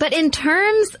option. But in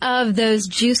terms of those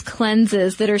juice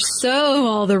cleanses that are so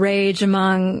all the rage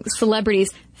among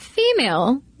celebrities,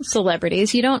 female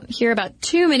celebrities, you don't hear about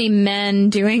too many men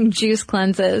doing juice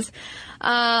cleanses.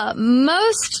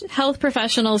 Most health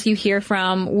professionals you hear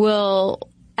from will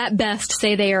at best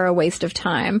say they are a waste of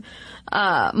time.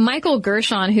 Michael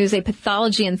Gershon, who's a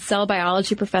pathology and cell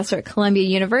biology professor at Columbia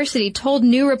University, told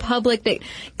New Republic that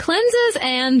cleanses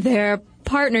and their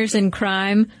partners in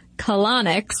crime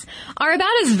colonics are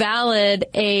about as valid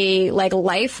a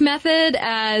life method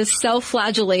as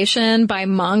self-flagellation by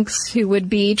monks who would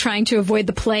be trying to avoid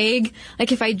the plague.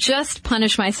 Like, if I just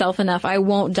punish myself enough, I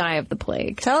won't die of the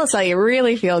plague. Tell us how you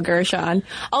really feel, Gershon.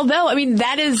 Although, I mean,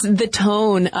 that is the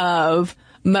tone of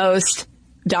most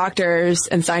doctors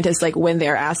and scientists, like, when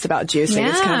they're asked about juicing.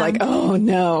 It's kind of like, oh,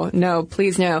 no,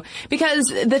 please no. Because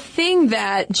the thing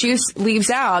that juice leaves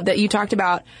out that you talked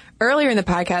about earlier in the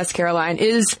podcast, Caroline,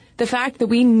 is the fact that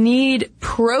we need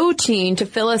protein to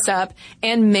fill us up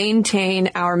and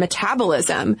maintain our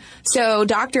metabolism. So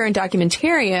doctor and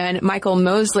documentarian Michael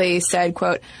Mosley said,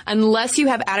 quote, unless you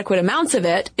have adequate amounts of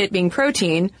it being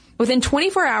protein, within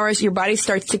 24 hours, your body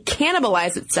starts to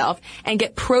cannibalize itself and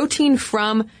get protein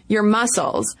from your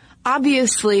muscles.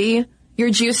 Obviously, your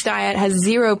juice diet has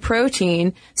zero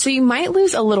protein, so you might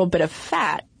lose a little bit of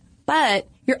fat, but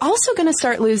you're also going to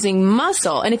start losing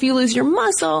muscle. And if you lose your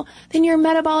muscle, then your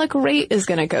metabolic rate is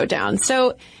going to go down.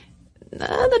 So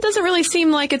that doesn't really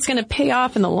seem like it's going to pay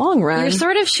off in the long run. You're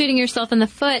sort of shooting yourself in the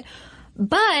foot.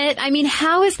 But, I mean,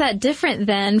 how is that different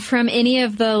then from any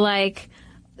of the,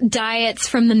 diets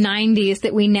from the 90s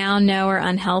that we now know are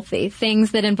unhealthy?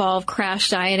 Things that involve crash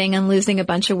dieting and losing a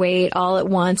bunch of weight all at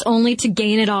once, only to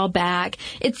gain it all back.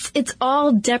 It's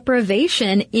all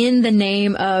deprivation in the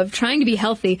name of trying to be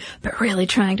healthy, but really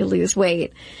trying to lose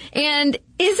weight. And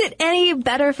is it any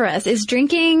better for us? Is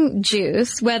drinking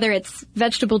juice, whether it's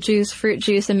vegetable juice, fruit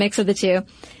juice, a mix of the two,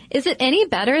 is it any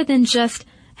better than just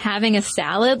having a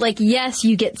salad? Like, yes,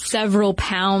 you get several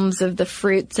pounds of the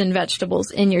fruits and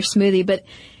vegetables in your smoothie, but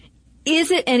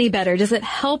is it any better? Does it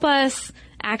help us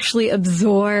actually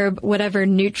absorb whatever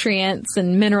nutrients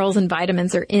and minerals and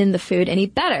vitamins are in the food any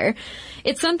better?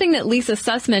 It's something that Lisa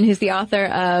Sussman, who's the author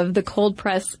of the Cold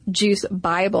Press Juice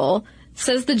Bible,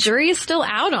 says the jury is still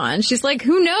out on. She's like,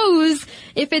 who knows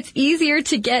if it's easier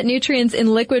to get nutrients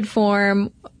in liquid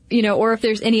form, or if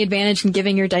there's any advantage in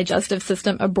giving your digestive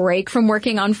system a break from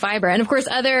working on fiber. And of course,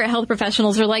 other health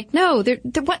professionals are like, no,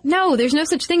 there's no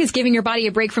such thing as giving your body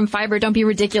a break from fiber. Don't be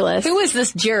ridiculous. Who is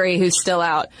this jury who's still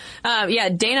out?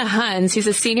 Dana Huns, who's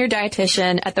a senior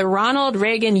dietitian at the Ronald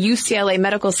Reagan UCLA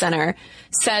Medical Center,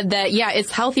 said that, it's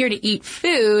healthier to eat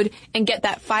food and get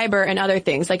that fiber and other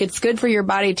things. Like, it's good for your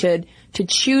body to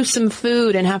chew some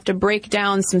food and have to break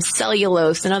down some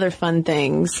cellulose and other fun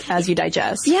things as you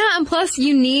digest. Yeah, and plus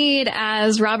you need,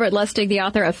 as Robert Lustig, the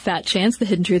author of Fat Chance, The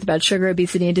Hidden Truth About Sugar,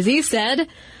 Obesity, and Disease, said,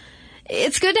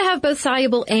 it's good to have both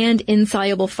soluble and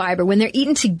insoluble fiber. When they're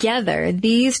eaten together,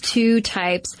 these two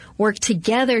types work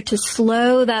together to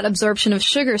slow that absorption of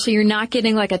sugar, so you're not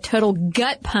getting like a total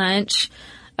gut punch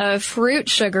of fruit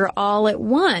sugar all at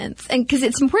once. And because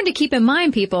it's important to keep in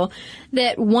mind, people,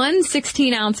 that one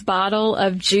 16-ounce bottle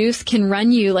of juice can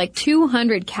run you like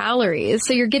 200 calories.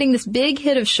 So you're getting this big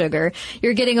hit of sugar.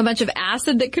 You're getting a bunch of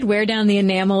acid that could wear down the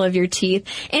enamel of your teeth.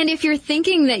 And if you're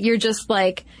thinking that you're just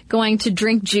going to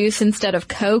drink juice instead of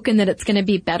Coke and that it's going to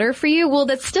be better for you, well,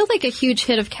 that's still a huge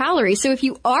hit of calories. So if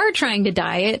you are trying to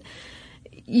diet,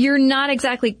 you're not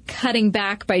exactly cutting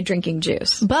back by drinking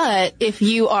juice. But if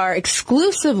you are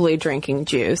exclusively drinking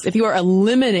juice, if you are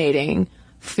eliminating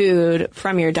food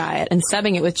from your diet and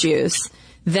subbing it with juice,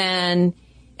 and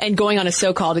going on a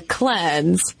so-called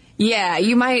cleanse,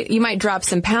 you might drop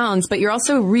some pounds, but you're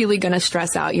also really going to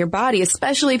stress out your body,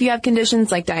 especially if you have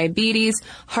conditions like diabetes,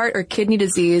 heart or kidney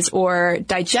disease, or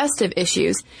digestive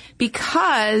issues,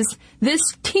 because this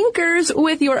tinkers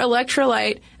with your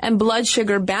electrolyte and blood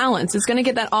sugar balance. It's going to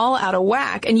get that all out of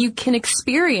whack, and you can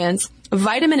experience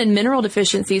vitamin and mineral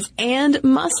deficiencies and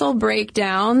muscle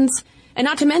breakdowns, and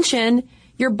not to mention,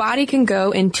 your body can go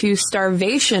into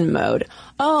starvation mode.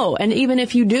 Oh, and even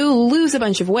if you do lose a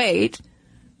bunch of weight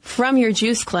from your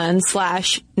juice cleanse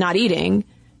 / not eating,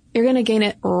 you're going to gain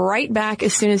it right back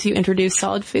as soon as you introduce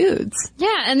solid foods.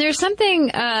 Yeah, and there's something,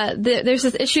 there's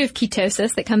this issue of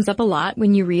ketosis that comes up a lot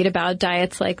when you read about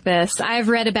diets like this. I've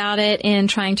read about it in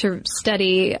trying to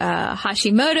study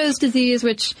Hashimoto's disease,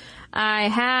 which I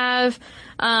have,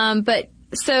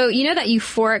 so, that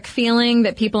euphoric feeling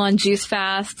that people on juice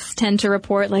fasts tend to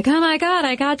report, like, oh my God,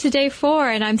 I got to day 4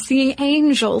 and I'm seeing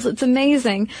angels. It's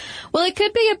amazing. Well, it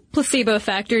could be a placebo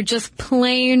effect or just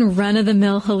plain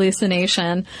run-of-the-mill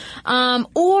hallucination.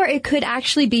 Or it could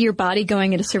actually be your body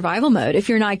going into survival mode if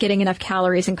you're not getting enough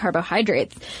calories and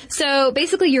carbohydrates. So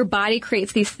basically your body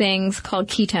creates these things called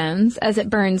ketones as it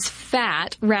burns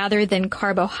fat rather than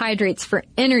carbohydrates for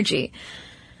energy.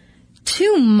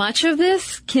 too much of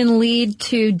this can lead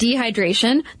to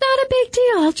dehydration. Not a big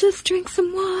deal. I'll just drink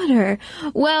some water.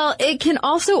 Well, it can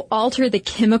also alter the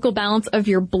chemical balance of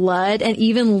your blood and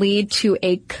even lead to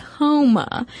a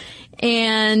coma.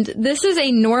 And this is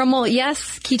a normal,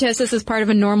 yes, ketosis is part of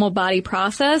a normal body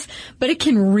process, but it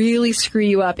can really screw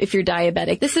you up if you're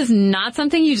diabetic. This is not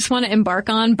something you just want to embark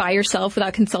on by yourself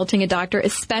without consulting a doctor,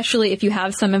 especially if you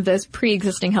have some of those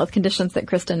pre-existing health conditions that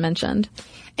Kristen mentioned.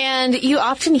 And you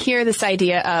often hear this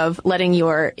idea of letting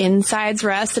your insides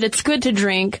rest, that it's good to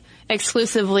drink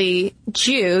exclusively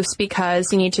juice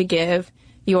because you need to give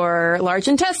your large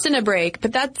intestine a break,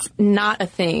 but that's not a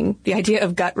thing, the idea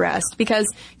of gut rest,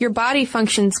 because your body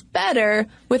functions better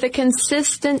with a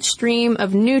consistent stream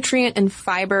of nutrient and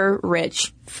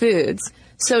fiber-rich foods.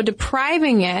 So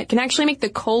depriving it can actually make the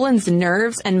colon's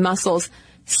nerves and muscles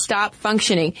stop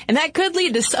functioning, and that could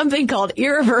lead to something called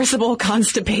irreversible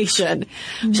constipation.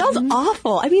 Sounds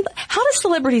awful. I mean, how do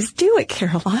celebrities do it,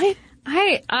 Caroline?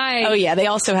 Oh yeah, they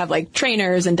also have like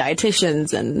trainers and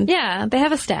dietitians and... Yeah, they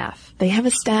have a staff. They have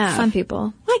a staff. Some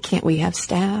people. Why can't we have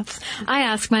staff? I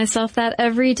ask myself that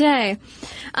every day.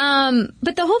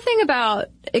 But the whole thing about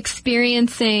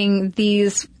experiencing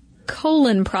these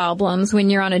colon problems when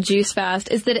you're on a juice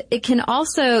fast is that it can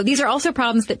also, these are also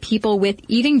problems that people with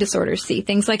eating disorders see,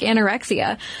 things like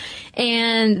anorexia.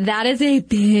 And that is a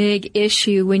big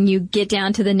issue when you get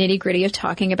down to the nitty-gritty of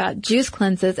talking about juice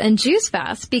cleanses and juice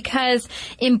fasts, because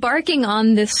embarking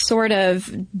on this sort of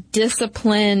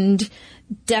disciplined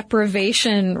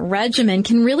deprivation regimen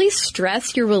can really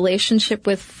stress your relationship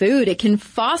with food. It can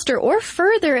foster or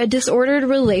further a disordered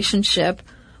relationship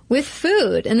with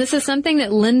food. And this is something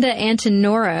that Linda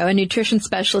Antinoro, a nutrition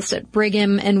specialist at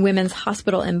Brigham and Women's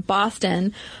Hospital in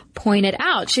Boston, pointed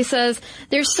out. She says,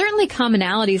 there's certainly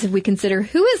commonalities if we consider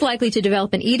who is likely to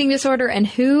develop an eating disorder and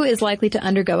who is likely to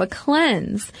undergo a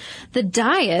cleanse. The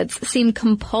diets seem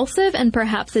compulsive and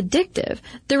perhaps addictive.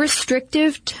 The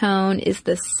restrictive tone is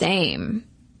the same.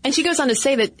 And she goes on to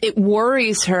say that it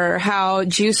worries her how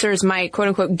juicers might, quote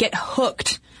unquote, get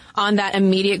hooked on that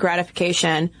immediate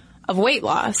gratification of weight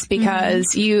loss,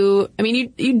 because you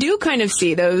do kind of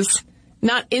see those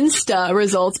not insta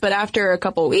results, but after a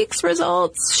couple weeks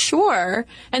results, sure.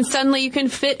 And suddenly you can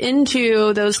fit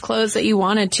into those clothes that you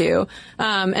wanted to.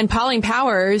 And Pauline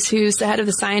Powers, who's the head of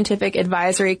the Scientific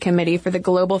Advisory Committee for the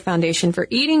Global Foundation for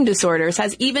Eating Disorders,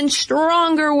 has even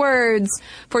stronger words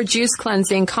for juice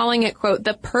cleansing, calling it, quote,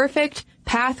 the perfect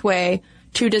pathway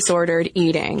to disordered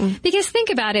eating. Because think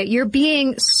about it, you're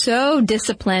being so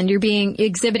disciplined, you're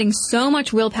exhibiting so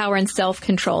much willpower and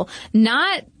self-control,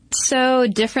 not so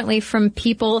differently from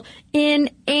people in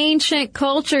ancient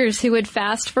cultures who would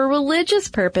fast for religious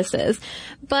purposes.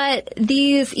 But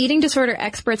these eating disorder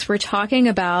experts were talking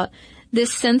about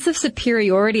this sense of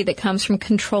superiority that comes from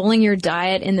controlling your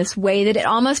diet in this way that it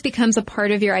almost becomes a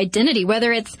part of your identity,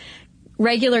 whether it's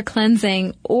regular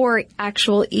cleansing or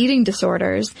actual eating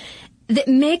disorders, that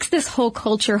makes this whole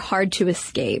culture hard to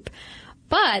escape.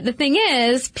 But the thing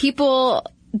is, people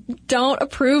don't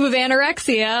approve of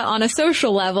anorexia on a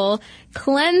social level.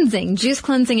 Juice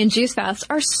cleansing and juice fasts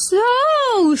are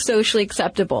so socially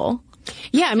acceptable.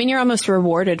 Yeah, I mean, you're almost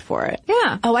rewarded for it.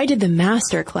 Yeah. Oh, I did the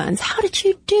master cleanse. How did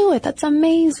you do it? That's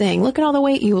amazing. Look at all the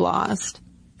weight you lost.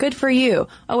 Good for you.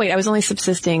 Oh, wait, I was only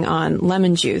subsisting on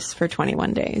lemon juice for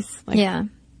 21 days. Yeah.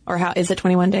 Or how, is it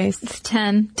 21 days? It's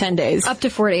 10. 10 days. Up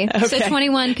to 40. Okay. So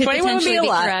 21 could 21 potentially would be a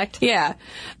lot. correct. Yeah.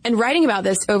 And writing about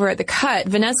this over at The Cut,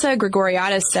 Vanessa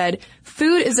Gregoriadis said,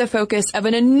 food is the focus of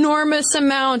an enormous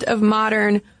amount of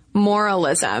modern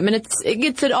moralism. And it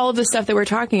gets at all of the stuff that we're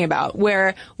talking about,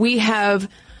 where we have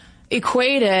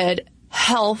equated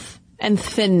health and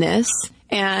thinness,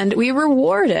 and we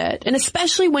reward it. And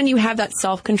especially when you have that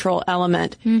self-control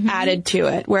element added to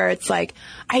it, where it's like,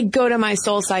 I go to my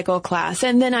Soul Cycle class,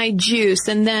 and then I juice,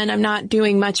 and then I'm not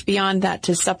doing much beyond that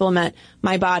to supplement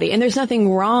my body. And there's nothing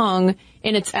wrong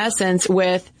in its essence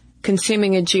with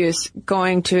consuming a juice,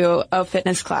 going to a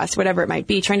fitness class, whatever it might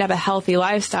be, trying to have a healthy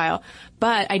lifestyle.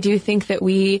 But I do think that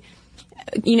we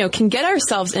can get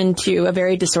ourselves into a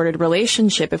very disordered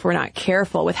relationship if we're not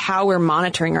careful with how we're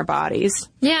monitoring our bodies.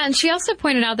 Yeah, and she also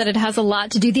pointed out that it has a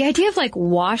lot to do, the idea of like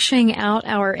washing out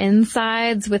our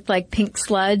insides with like pink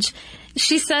sludge.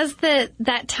 She says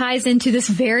that ties into this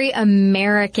very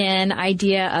American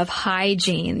idea of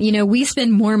hygiene. You know, we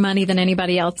spend more money than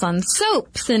anybody else on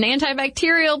soaps and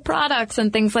antibacterial products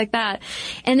and things like that.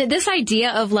 And this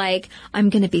idea of like, I'm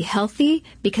going to be healthy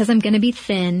because I'm going to be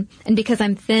thin. And because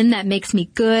I'm thin, that makes me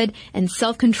good and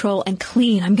self-control and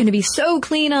clean. I'm going to be so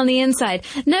clean on the inside.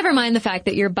 Never mind the fact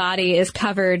that your body is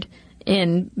covered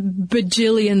in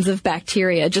bajillions of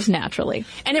bacteria just naturally.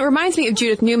 And it reminds me of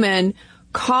Judith Newman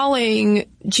calling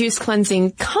juice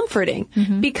cleansing comforting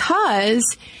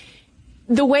because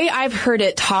the way I've heard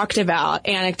it talked about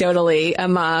anecdotally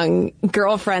among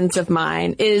girlfriends of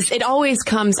mine is it always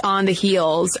comes on the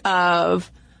heels of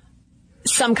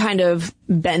some kind of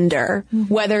bender,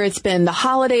 whether it's been the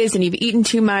holidays and you've eaten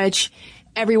too much,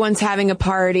 everyone's having a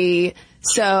party,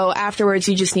 so afterwards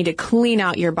you just need to clean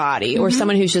out your body, or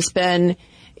someone who's just been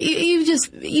you've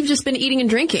just been eating and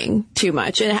drinking too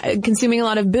much and consuming a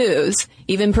lot of booze,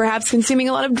 even perhaps consuming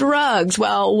a lot of drugs.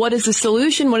 Well, what is the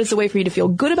solution? What is the way for you to feel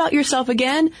good about yourself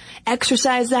again?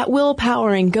 Exercise that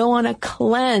willpower and go on a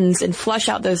cleanse and flush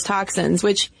out those toxins,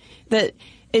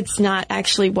 it's not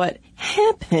actually what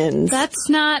happens. That's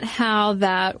not how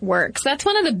that works. That's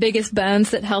one of the biggest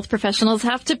bones that health professionals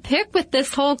have to pick with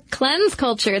this whole cleanse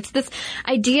culture. It's this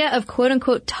idea of quote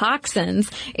unquote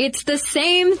toxins. It's the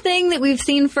same thing that we've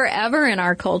seen forever in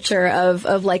our culture of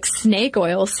like snake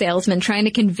oil salesmen trying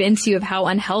to convince you of how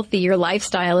unhealthy your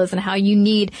lifestyle is and how you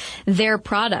need their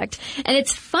product. And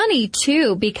it's funny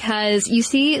too, because you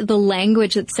see the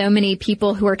language that so many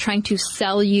people who are trying to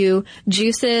sell you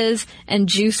juices and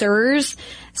juicers,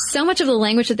 so much of the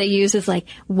language that they use is like,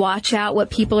 watch out what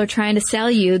people are trying to sell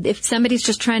you. If somebody's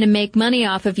just trying to make money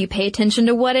off of you, pay attention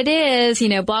to what it is,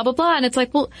 blah, blah, blah. And it's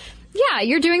like, well, yeah,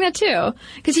 you're doing that too.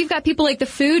 Because you've got people like the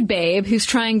Food Babe who's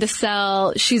trying to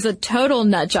sell, she's a total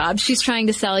nut job. She's trying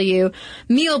to sell you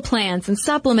meal plans and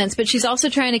supplements, but she's also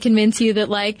trying to convince you that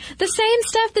like the same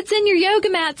stuff that's in your yoga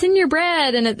mats, in your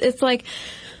bread. And it's like,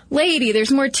 lady,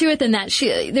 there's more to it than that.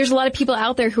 There's a lot of people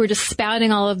out there who are just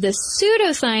spouting all of this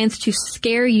pseudoscience to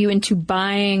scare you into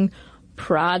buying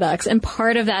products. And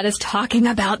part of that is talking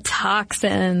about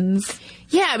toxins.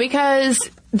 Yeah, because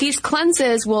these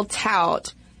cleanses will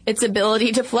tout its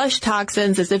ability to flush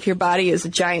toxins as if your body is a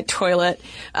giant toilet,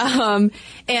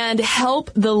 and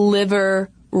help the liver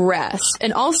rest.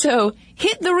 And also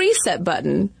hit the reset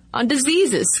button on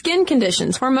diseases, skin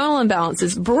conditions, hormonal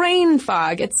imbalances, brain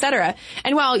fog, etc.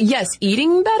 And while, yes,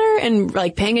 eating better and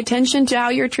like paying attention to how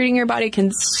you're treating your body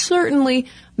can certainly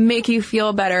make you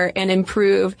feel better and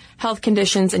improve health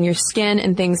conditions in your skin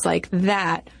and things like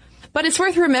that. But it's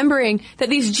worth remembering that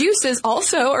these juices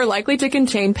also are likely to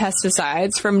contain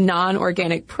pesticides from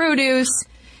non-organic produce.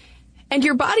 And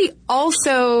your body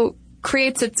also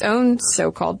creates its own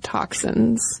so-called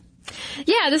toxins.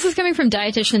 Yeah, this is coming from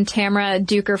dietitian Tamara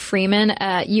Duker-Freeman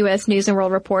at U.S. News and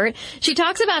World Report. She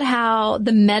talks about how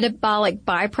the metabolic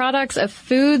byproducts of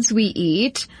foods we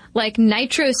eat, like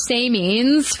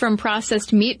nitrosamines from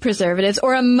processed meat preservatives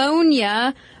or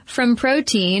ammonia from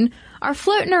protein, are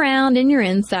floating around in your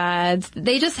insides.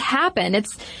 They just happen.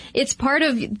 It's part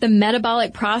of the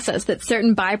metabolic process that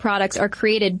certain byproducts are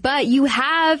created, but you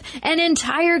have an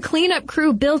entire cleanup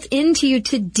crew built into you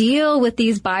to deal with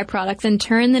these byproducts and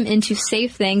turn them into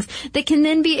safe things that can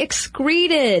then be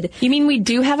excreted. You mean we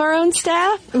do have our own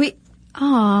staff?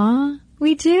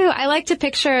 We do. I like to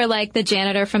picture like the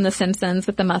janitor from The Simpsons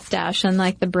with the mustache and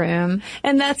like the broom.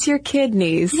 And that's your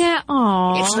kidneys. Yeah,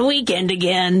 aw. It's the weekend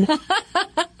again.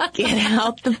 Get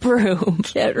out the broom.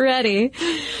 Get ready.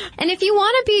 And if you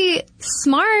want to be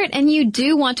smart and you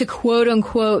do want to quote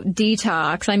unquote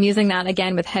detox, I'm using that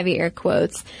again with heavy air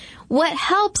quotes, what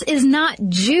helps is not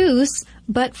juice,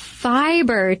 but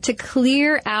fiber to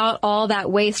clear out all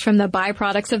that waste from the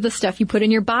byproducts of the stuff you put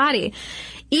in your body.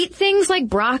 Eat things like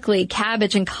broccoli,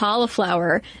 cabbage, and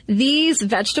cauliflower. These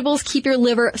vegetables keep your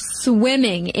liver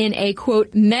swimming in a,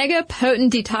 quote, mega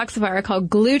potent detoxifier called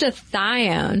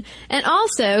glutathione. And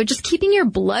also, just keeping your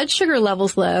blood sugar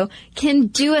levels low can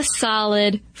do a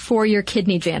solid for your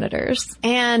kidney janitors.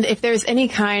 And if there's any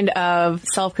kind of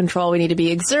self-control we need to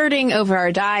be exerting over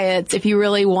our diets, if you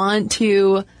really want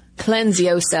to cleanse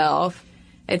yourself,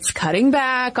 it's cutting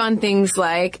back on things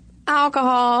like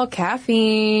alcohol,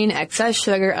 caffeine, excess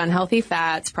sugar, unhealthy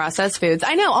fats, processed foods.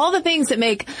 I know, all the things that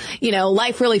make,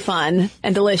 life really fun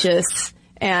and delicious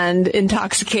and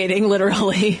intoxicating,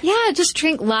 literally. Yeah, just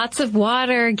drink lots of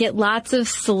water, get lots of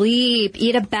sleep,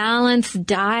 eat a balanced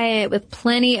diet with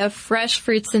plenty of fresh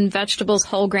fruits and vegetables,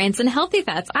 whole grains, and healthy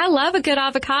fats. I love a good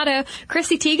avocado.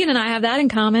 Chrissy Teigen and I have that in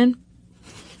common.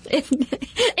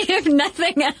 If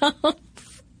nothing else.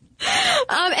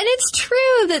 And it's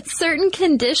true that certain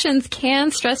conditions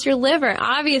can stress your liver.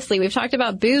 Obviously, we've talked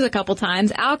about booze a couple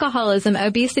times. Alcoholism,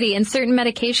 obesity, and certain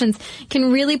medications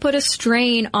can really put a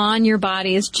strain on your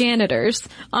body's janitors,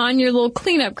 on your little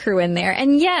cleanup crew in there.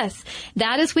 And yes,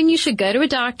 that is when you should go to a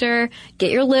doctor,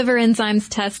 get your liver enzymes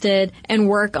tested, and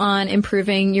work on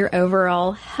improving your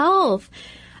overall health.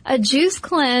 a juice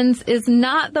cleanse is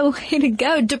not the way to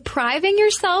go. Depriving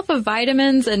yourself of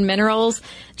vitamins and minerals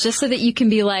just so that you can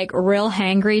be like real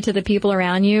hangry to the people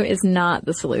around you is not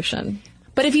the solution.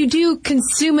 But if you do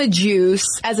consume a juice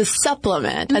as a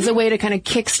supplement, as a way to kind of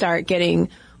kickstart getting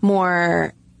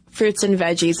more fruits and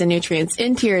veggies and nutrients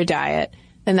into your diet,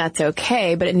 then that's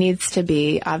okay. But it needs to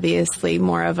be obviously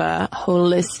more of a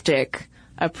holistic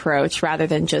approach rather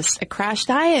than just a crash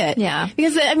diet. Yeah.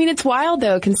 Because, I mean, it's wild,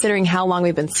 though, considering how long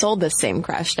we've been sold this same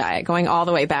crash diet, going all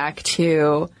the way back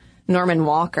to Norman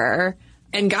Walker.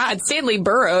 And God, Stanley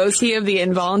Burroughs, he of the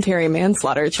involuntary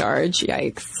manslaughter charge.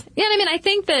 Yikes. Yeah, I mean, I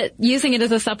think that using it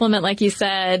as a supplement, like you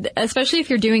said, especially if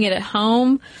you're doing it at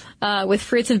home, with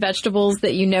fruits and vegetables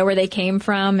that you know where they came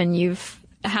from and you've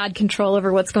had control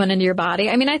over what's going into your body.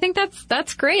 I mean, I think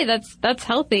that's great. That's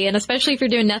healthy. And especially if you're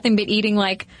doing nothing but eating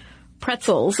like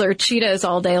pretzels or Cheetos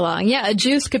all day long. Yeah, a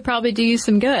juice could probably do you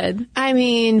some good. I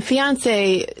mean,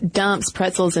 fiance dumps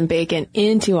pretzels and bacon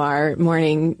into our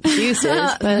morning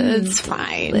juices, but it's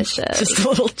fine. Delicious. Just a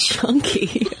little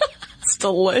chunky. It's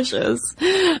delicious.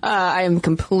 I am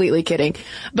completely kidding.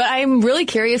 But I'm really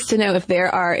curious to know if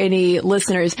there are any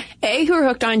listeners, A, who are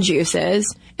hooked on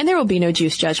juices, and there will be no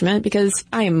juice judgment because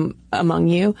I am among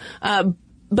you,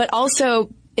 but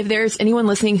also if there's anyone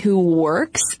listening who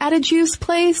works at a juice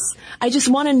place. I just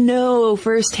want to know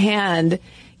firsthand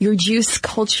your juice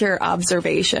culture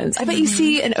observations. I bet you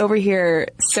see and overhear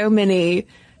so many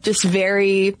just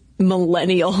very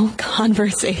millennial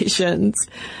conversations,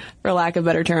 for lack of a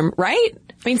better term, right?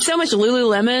 I mean, so much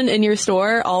Lululemon in your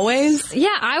store always.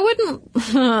 Yeah, I wouldn't,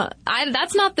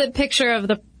 that's not the picture of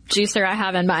the juicer I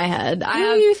have in my head. What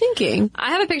are you thinking?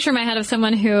 I have a picture in my head of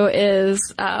someone who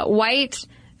is white,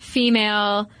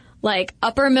 female, like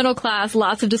upper middle class,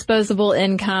 lots of disposable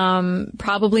income,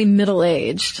 probably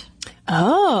middle-aged.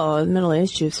 Oh,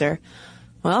 middle-aged juicer.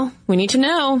 Well, we need to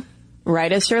know.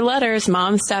 Write us your letters.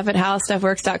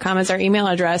 momstuff@howstuffworks.com is our email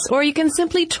address. Or you can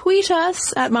simply tweet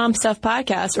us at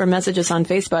momstuffpodcast or message us on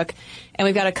Facebook. And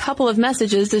we've got a couple of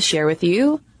messages to share with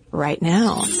you right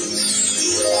now.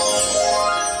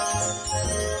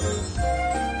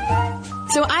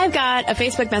 So I've got a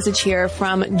Facebook message here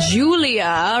from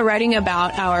Julia writing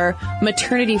about our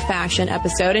maternity fashion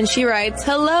episode. And she writes,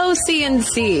 "Hello,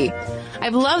 CNC.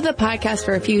 I've loved the podcast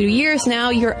for a few years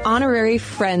now. You're honorary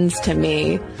friends to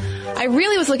me. I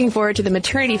really was looking forward to the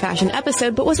maternity fashion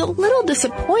episode, but was a little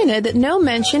disappointed that no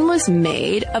mention was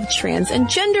made of trans and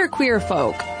genderqueer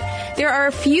folk. There are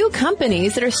a few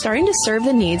companies that are starting to serve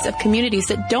the needs of communities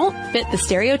that don't fit the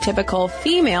stereotypical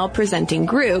female-presenting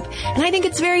group, and I think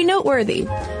it's very noteworthy.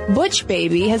 Butch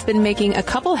Baby has been making a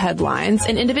couple headlines,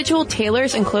 and individual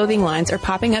tailors and clothing lines are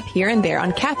popping up here and there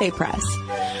on Cafe Press.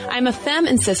 I'm a femme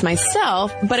and cis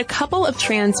myself, but a couple of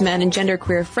trans men and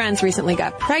genderqueer friends recently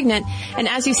got pregnant, and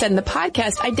as you said in the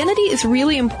podcast, identity is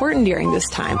really important during this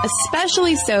time,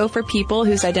 especially so for people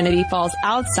whose identity falls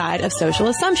outside of social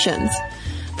assumptions.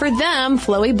 For them,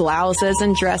 flowy blouses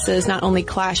and dresses not only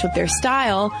clash with their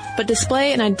style, but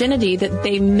display an identity that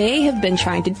they may have been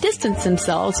trying to distance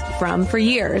themselves from for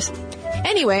years.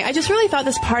 Anyway, I just really thought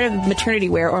this part of maternity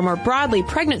wear, or more broadly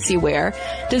pregnancy wear,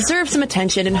 deserves some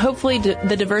attention, and hopefully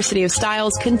the diversity of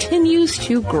styles continues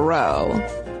to grow."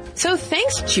 So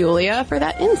thanks, Julia, for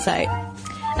that insight.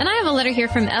 And I have a letter here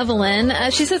from Evelyn.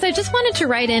 She says, "I just wanted to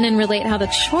write in and relate how the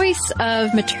choice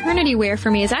of maternity wear for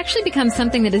me has actually become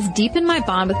something that has deepened my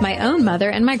bond with my own mother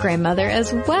and my grandmother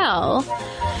as well.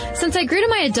 Since I grew to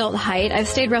my adult height, I've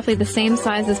stayed roughly the same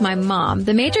size as my mom.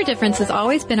 The major difference has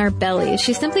always been our bellies.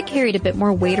 She simply carried a bit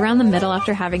more weight around the middle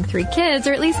after having 3 kids,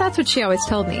 or at least that's what she always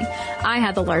told me. I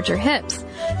had the larger hips.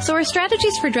 So our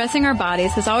strategies for dressing our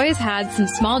bodies has always had some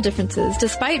small differences,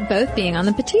 despite both being on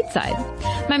the petite side.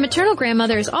 My maternal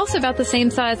grandmother is also about the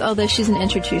same size, although she's an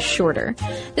inch or two shorter.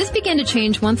 This began to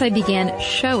change once I began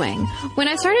showing. When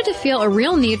I started to feel a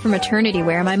real need for maternity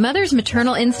wear, my mother's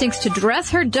maternal instincts to dress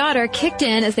her daughter kicked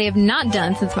in as they have not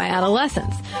done since my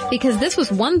adolescence. Because this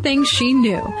was one thing she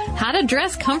knew: how to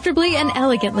dress comfortably and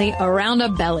elegantly around a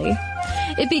belly.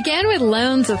 It began with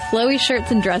loans of flowy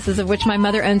shirts and dresses, of which my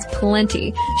mother owns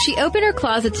plenty. She opened her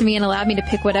closet to me and allowed me to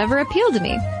pick whatever appealed to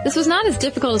me. This was not as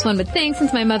difficult as one would think,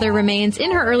 since my mother remains,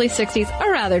 in her early 60s, a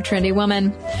rather trendy woman.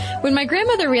 When my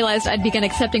grandmother realized I'd begun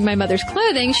accepting my mother's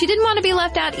clothing, she didn't want to be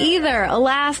left out either.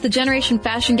 Alas, the generation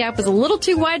fashion gap was a little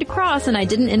too wide to cross, and I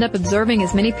didn't end up absorbing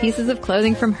as many pieces of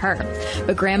clothing from her.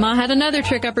 But Grandma had another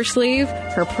trick up her sleeve: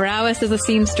 her prowess as a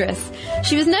seamstress.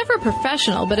 She was never a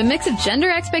professional, but a mix of gender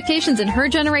expectations and her her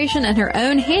generation, and her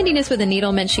own handiness with a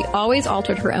needle meant she always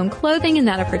altered her own clothing and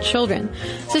that of her children.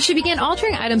 So she began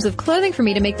altering items of clothing for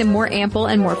me to make them more ample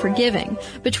and more forgiving.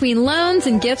 Between loans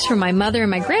and gifts from my mother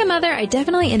and my grandmother, I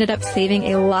definitely ended up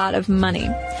saving a lot of money.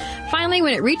 Finally,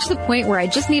 when it reached the point where I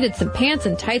just needed some pants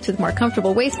and tights with more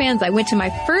comfortable waistbands, I went to my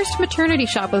first maternity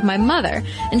shop with my mother,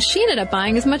 and she ended up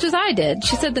buying as much as I did.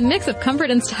 She said the mix of comfort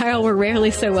and style were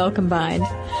rarely so well combined.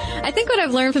 I think what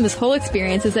I've learned from this whole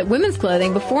experience is that women's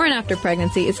clothing before and after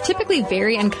pregnancy is typically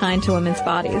very unkind to women's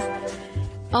bodies.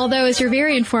 Although, as your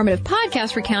very informative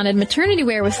podcast recounted, maternity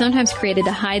wear was sometimes created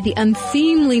to hide the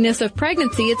unseemliness of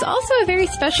pregnancy, it's also a very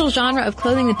special genre of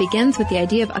clothing that begins with the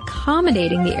idea of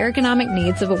accommodating the ergonomic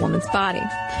needs of a woman's body.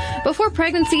 Before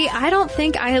pregnancy, I don't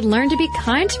think I had learned to be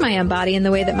kind to my own body in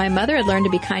the way that my mother had learned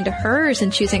to be kind to hers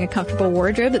in choosing a comfortable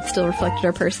wardrobe that still reflected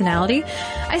her personality.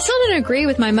 I still didn't agree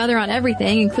with my mother on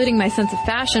everything, including my sense of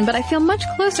fashion, but I feel much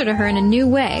closer to her in a new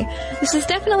way. This is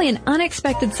definitely an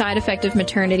unexpected side effect of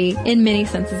maternity in many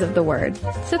senses of the word.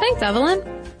 So thanks, Evelyn.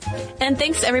 And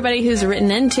thanks to everybody who's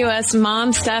written in to us.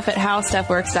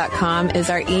 momstuff@howstuffworks.com is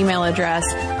our email address.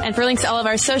 And for links to all of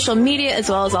our social media, as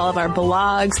well as all of our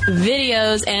blogs,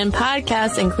 videos, and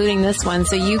podcasts, including this one,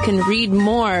 so you can read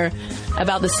more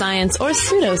about the science or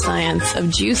pseudoscience of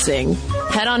juicing,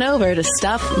 head on over to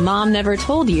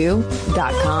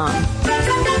stuffmomnevertoldyou.com.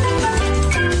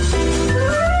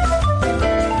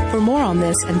 For more on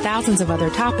this and thousands of other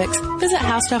topics, visit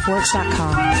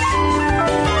howstuffworks.com.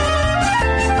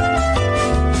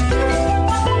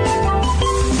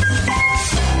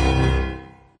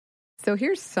 So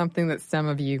here's something that some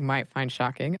of you might find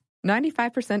shocking.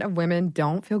 95% of women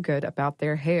don't feel good about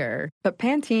their hair, but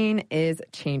Pantene is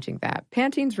changing that.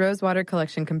 Pantene's Rosewater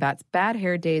collection combats bad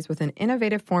hair days with an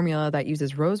innovative formula that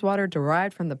uses rosewater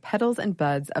derived from the petals and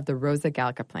buds of the Rosa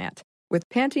gallica plant. With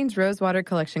Pantene's Rosewater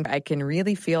collection, I can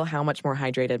really feel how much more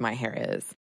hydrated my hair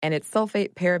is. And it's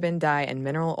sulfate, paraben, dye, and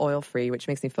mineral oil free, which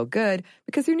makes me feel good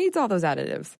because who needs all those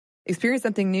additives? Experience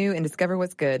something new and discover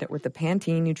what's good with the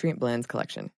Pantene Nutrient Blends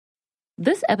collection.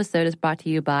 This episode is brought to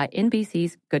you by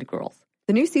NBC's Good Girls.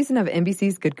 The new season of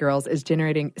NBC's Good Girls is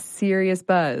generating serious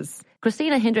buzz.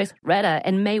 Christina Hendricks, Retta,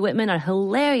 and Mae Whitman are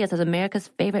hilarious as America's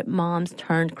favorite moms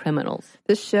turned criminals.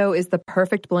 This show is the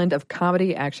perfect blend of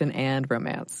comedy, action, and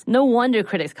romance. No wonder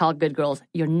critics call Good Girls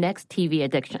your next TV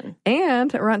addiction.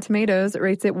 And Rotten Tomatoes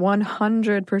rates it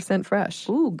 100% fresh.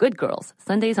 Ooh, Good Girls,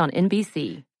 Sundays on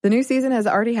NBC. The new season has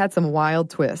already had some wild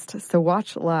twists, so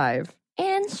watch live.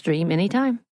 And stream anytime.